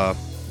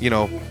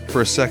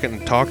for a second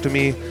and talked to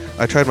me,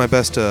 I tried my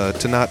best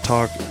to not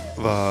talk,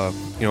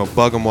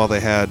 bug them while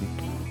they had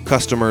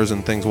customers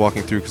and things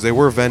walking through, because they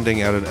were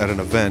vending at an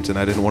event and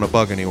I didn't want to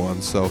bug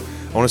anyone. So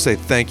I want to say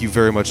thank you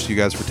very much to you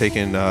guys for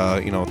taking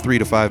 3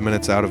 to 5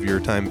 minutes out of your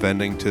time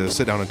vending to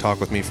sit down and talk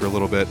with me for a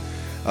little bit.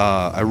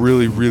 I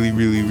really, really,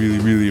 really, really,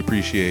 really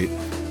appreciate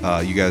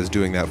you guys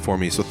doing that for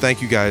me. So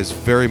thank you guys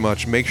very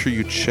much. Make sure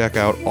you check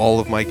out all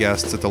of my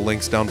guests at the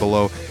links down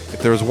below.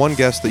 If there was one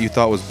guest that you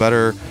thought was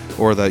better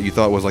or that you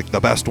thought was like the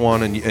best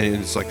one and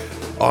it's like,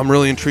 oh, I'm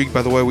really intrigued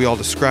by the way we all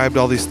described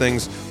all these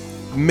things,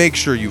 make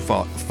sure you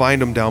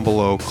find them down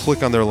below,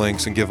 click on their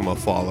links and give them a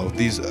follow.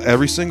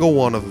 Every single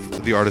one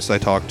of the artists I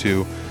talk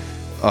to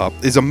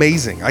is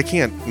amazing. I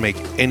can't make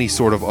any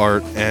sort of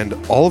art, and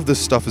all of this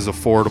stuff is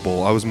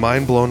affordable. I was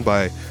mind blown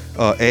by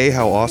A,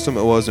 how awesome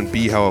it was, and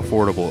B, how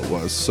affordable it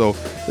was. So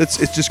it's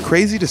just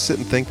crazy to sit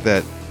and think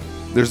that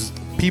there's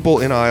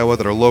people in Iowa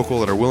that are local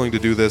that are willing to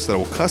do this, that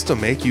will custom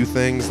make you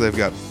things. They've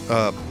got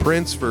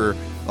prints for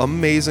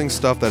amazing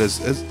stuff. That is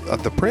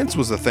the prints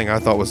was the thing I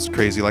thought was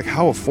crazy, like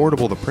how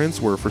affordable the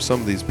prints were for some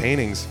of these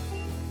paintings.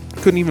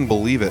 Couldn't even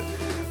believe it.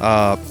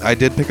 I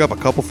did pick up a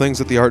couple things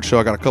at the art show.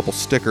 I got a couple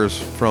stickers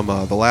from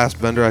the last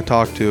vendor I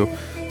talked to.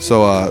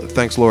 So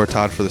thanks, Laura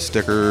Todd, for the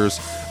stickers.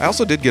 I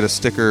also did get a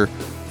sticker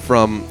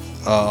from,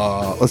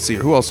 let's see,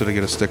 who else did I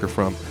get a sticker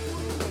from?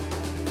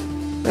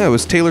 Yeah, it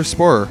was Taylor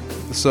Sporer.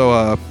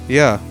 So,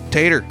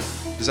 Tater.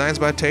 Designs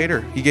by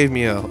Tater. He gave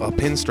me a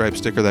pinstripe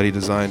sticker that he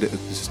designed.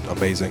 It's just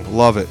amazing.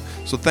 Love it.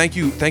 So thank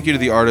you to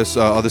the artists.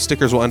 The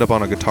stickers will end up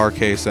on a guitar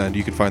case, and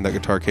you can find that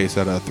guitar case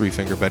at a Three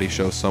Finger Betty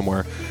show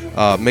somewhere.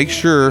 Make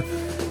sure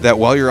that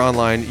while you're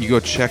online, you go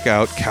check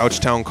out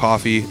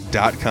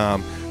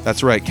CouchTownCoffee.com.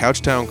 That's right,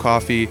 Couchtown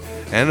Coffee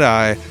and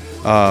I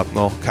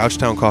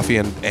Couchtown Coffee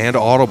and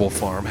Audible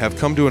Farm have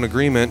come to an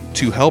agreement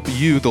to help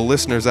you, the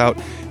listeners, out.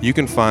 You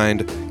can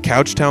find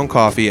Couchtown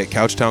Coffee at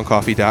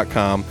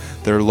couchtowncoffee.com.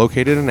 They're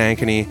located in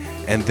Ankeny,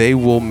 and they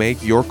will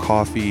make your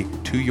coffee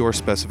to your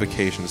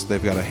specifications.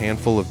 They've got a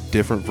handful of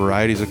different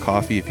varieties of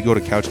coffee. If you go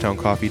to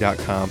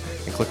couchtowncoffee.com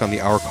and click on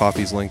the Our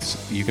Coffees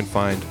links, you can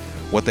find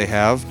what they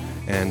have,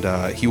 and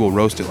he will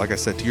roast it, like I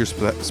said, to your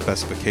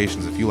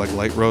specifications. If you like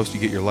light roast, you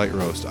get your light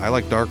roast. I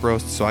like dark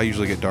roast, so I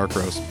usually get dark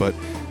roast, but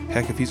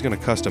heck, if he's going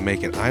to custom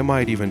make it, I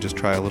might even just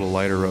try a little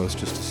lighter roast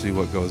just to see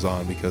what goes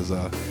on, because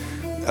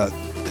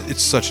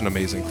it's such an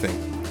amazing thing.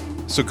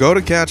 So go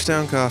to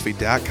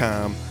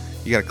couchtowncoffee.com.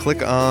 You got to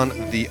click on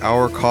the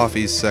Our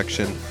Coffees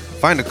section,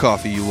 find a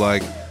coffee you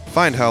like,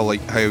 find how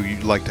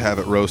you'd like to have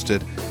it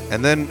roasted,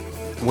 and then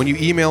when you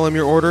email them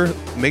your order,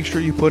 make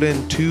sure you put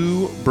in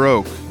 2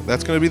 broke.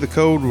 That's going to be the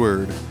code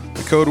word.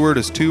 The code word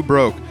is 2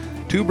 broke.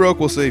 2 broke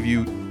will save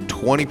you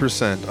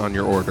 20% on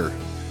your order.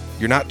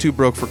 You're not too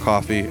broke for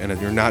coffee, and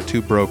you're not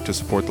too broke to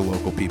support the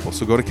local people.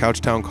 So go to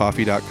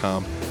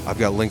couchtowncoffee.com. I've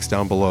got links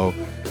down below.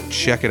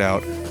 Check it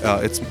out.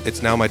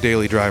 It's now my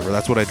daily driver.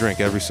 That's what I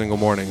drink every single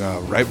morning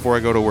right before I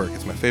go to work.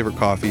 It's my favorite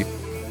coffee.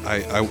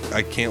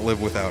 I can't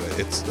live without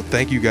it.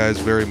 Thank you guys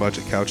very much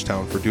at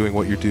Couchtown for doing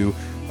what you do.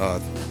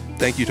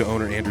 Thank you to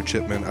owner Andrew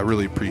Chipman. I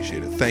really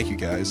appreciate it. Thank you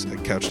guys at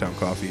Couchtown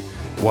Coffee.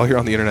 While you're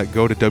on the internet,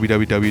 go to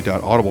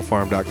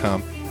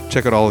www.audiblefarm.com.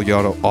 Check out all the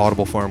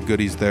Audible Farm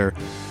goodies there.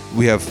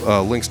 We have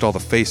links to all the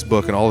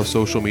Facebook and all the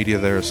social media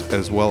there,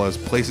 as well as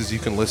places you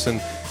can listen.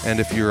 And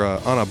if you're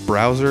on a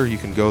browser, you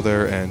can go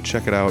there and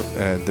check it out.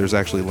 And there's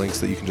actually links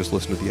that you can just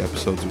listen to the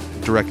episodes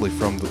directly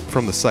from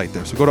the site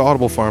there. So go to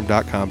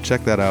audiblefarm.com,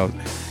 check that out.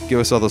 Give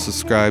us all the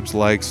subscribes,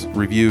 likes,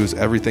 reviews,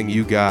 everything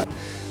you got.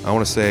 I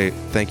want to say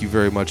thank you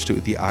very much to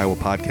the Iowa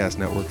Podcast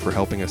Network for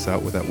helping us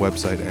out with that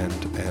website,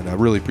 and I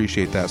really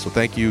appreciate that. So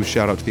thank you.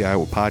 Shout out to the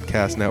Iowa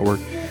Podcast Network.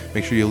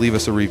 Make sure you leave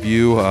us a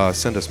review,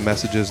 send us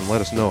messages, and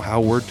let us know how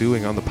we're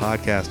doing on the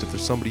podcast. If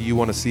there's somebody you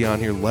want to see on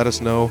here, let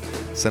us know.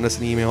 Send us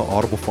an email,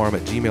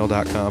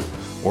 audiblefarm@gmail.com,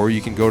 or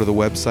you can go to the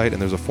website,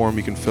 and there's a form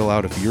you can fill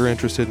out if you're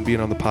interested in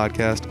being on the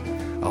podcast.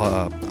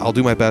 I'll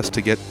do my best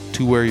to get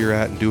to where you're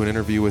at and do an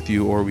interview with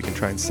you, or we can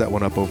try and set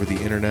one up over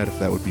the internet if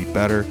that would be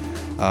better.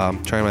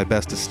 Trying my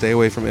best to stay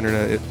away from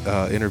internet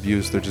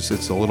interviews.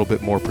 It's a little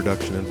bit more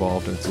production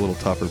involved, and it's a little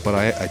tougher. But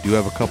I do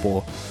have a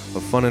couple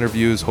of fun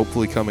interviews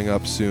hopefully coming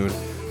up soon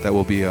that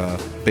will be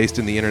based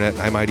in the internet.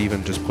 I might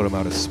even just put them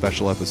out as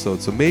special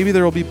episodes. So maybe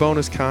there will be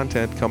bonus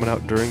content coming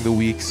out during the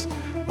weeks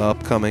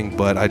upcoming,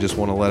 but I just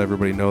want to let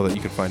everybody know that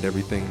you can find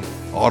everything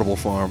Audible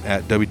Farm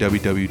at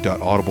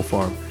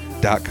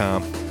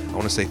www.audiblefarm.com. I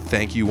want to say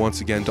thank you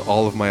once again to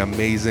all of my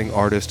amazing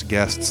artist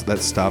guests that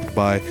stopped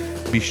by.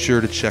 Be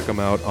sure to check them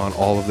out on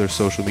all of their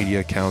social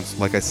media accounts.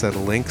 Like I said,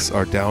 links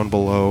are down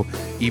below,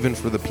 even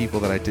for the people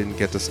that I didn't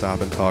get to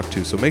stop and talk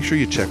to. So make sure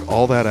you check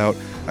all that out.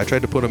 I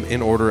tried to put them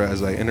in order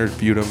as I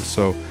interviewed them.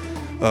 So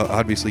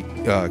obviously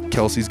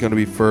Kelsey's going to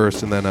be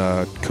first, and then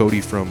Cody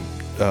from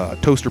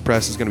Toaster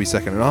Press is going to be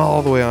second, and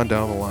all the way on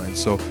down the line.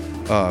 So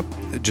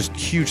just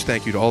huge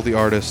thank you to all the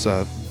artists.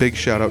 Big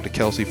shout out to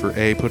Kelsey for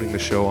A, putting the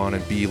show on,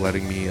 and B,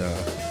 letting me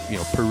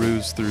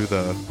peruse through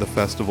the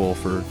festival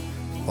for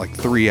like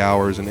 3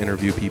 hours and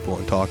interview people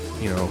and talk,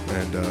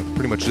 and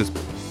pretty much just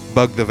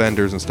bug the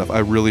vendors and stuff. I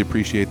really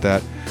appreciate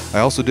that. I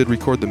also did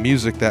record the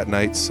music that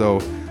night, so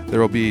there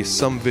will be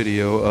some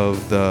video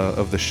of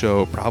the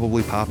show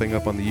probably popping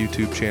up on the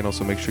YouTube channel,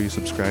 so make sure you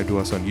subscribe to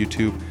us on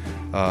YouTube.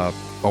 I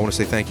want to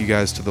say thank you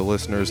guys to the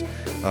listeners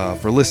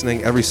for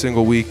listening every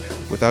single week.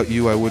 Without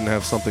you, I wouldn't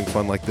have something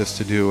fun like this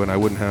to do, and I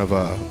wouldn't have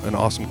an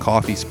awesome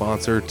coffee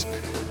sponsor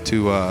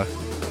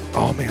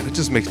oh man, it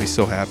just makes me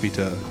so happy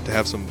to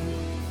have some.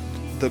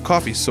 The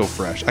coffee's so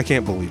fresh. I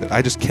can't believe it.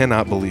 I just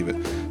cannot believe it.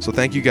 So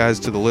thank you guys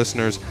to the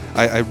listeners.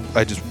 I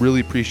just really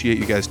appreciate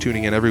you guys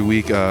tuning in every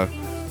week.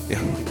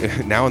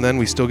 Now and then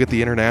we still get the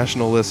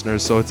international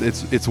listeners, so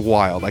it's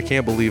wild. I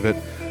can't believe it.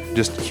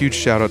 Just huge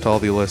shout out to all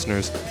the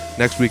listeners.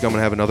 Next week I'm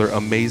gonna have another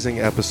amazing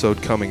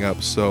episode coming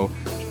up. So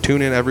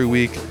tune in every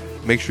week.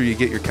 Make sure you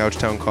get your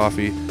Couchtown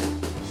coffee.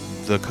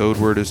 The code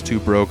word is 2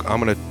 broke. I'm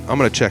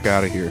gonna check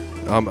out of here.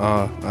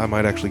 I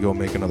might actually go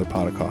make another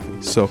pot of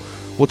coffee. So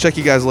we'll check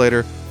you guys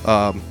later.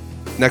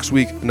 Next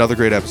week, another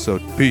great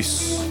episode.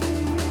 Peace.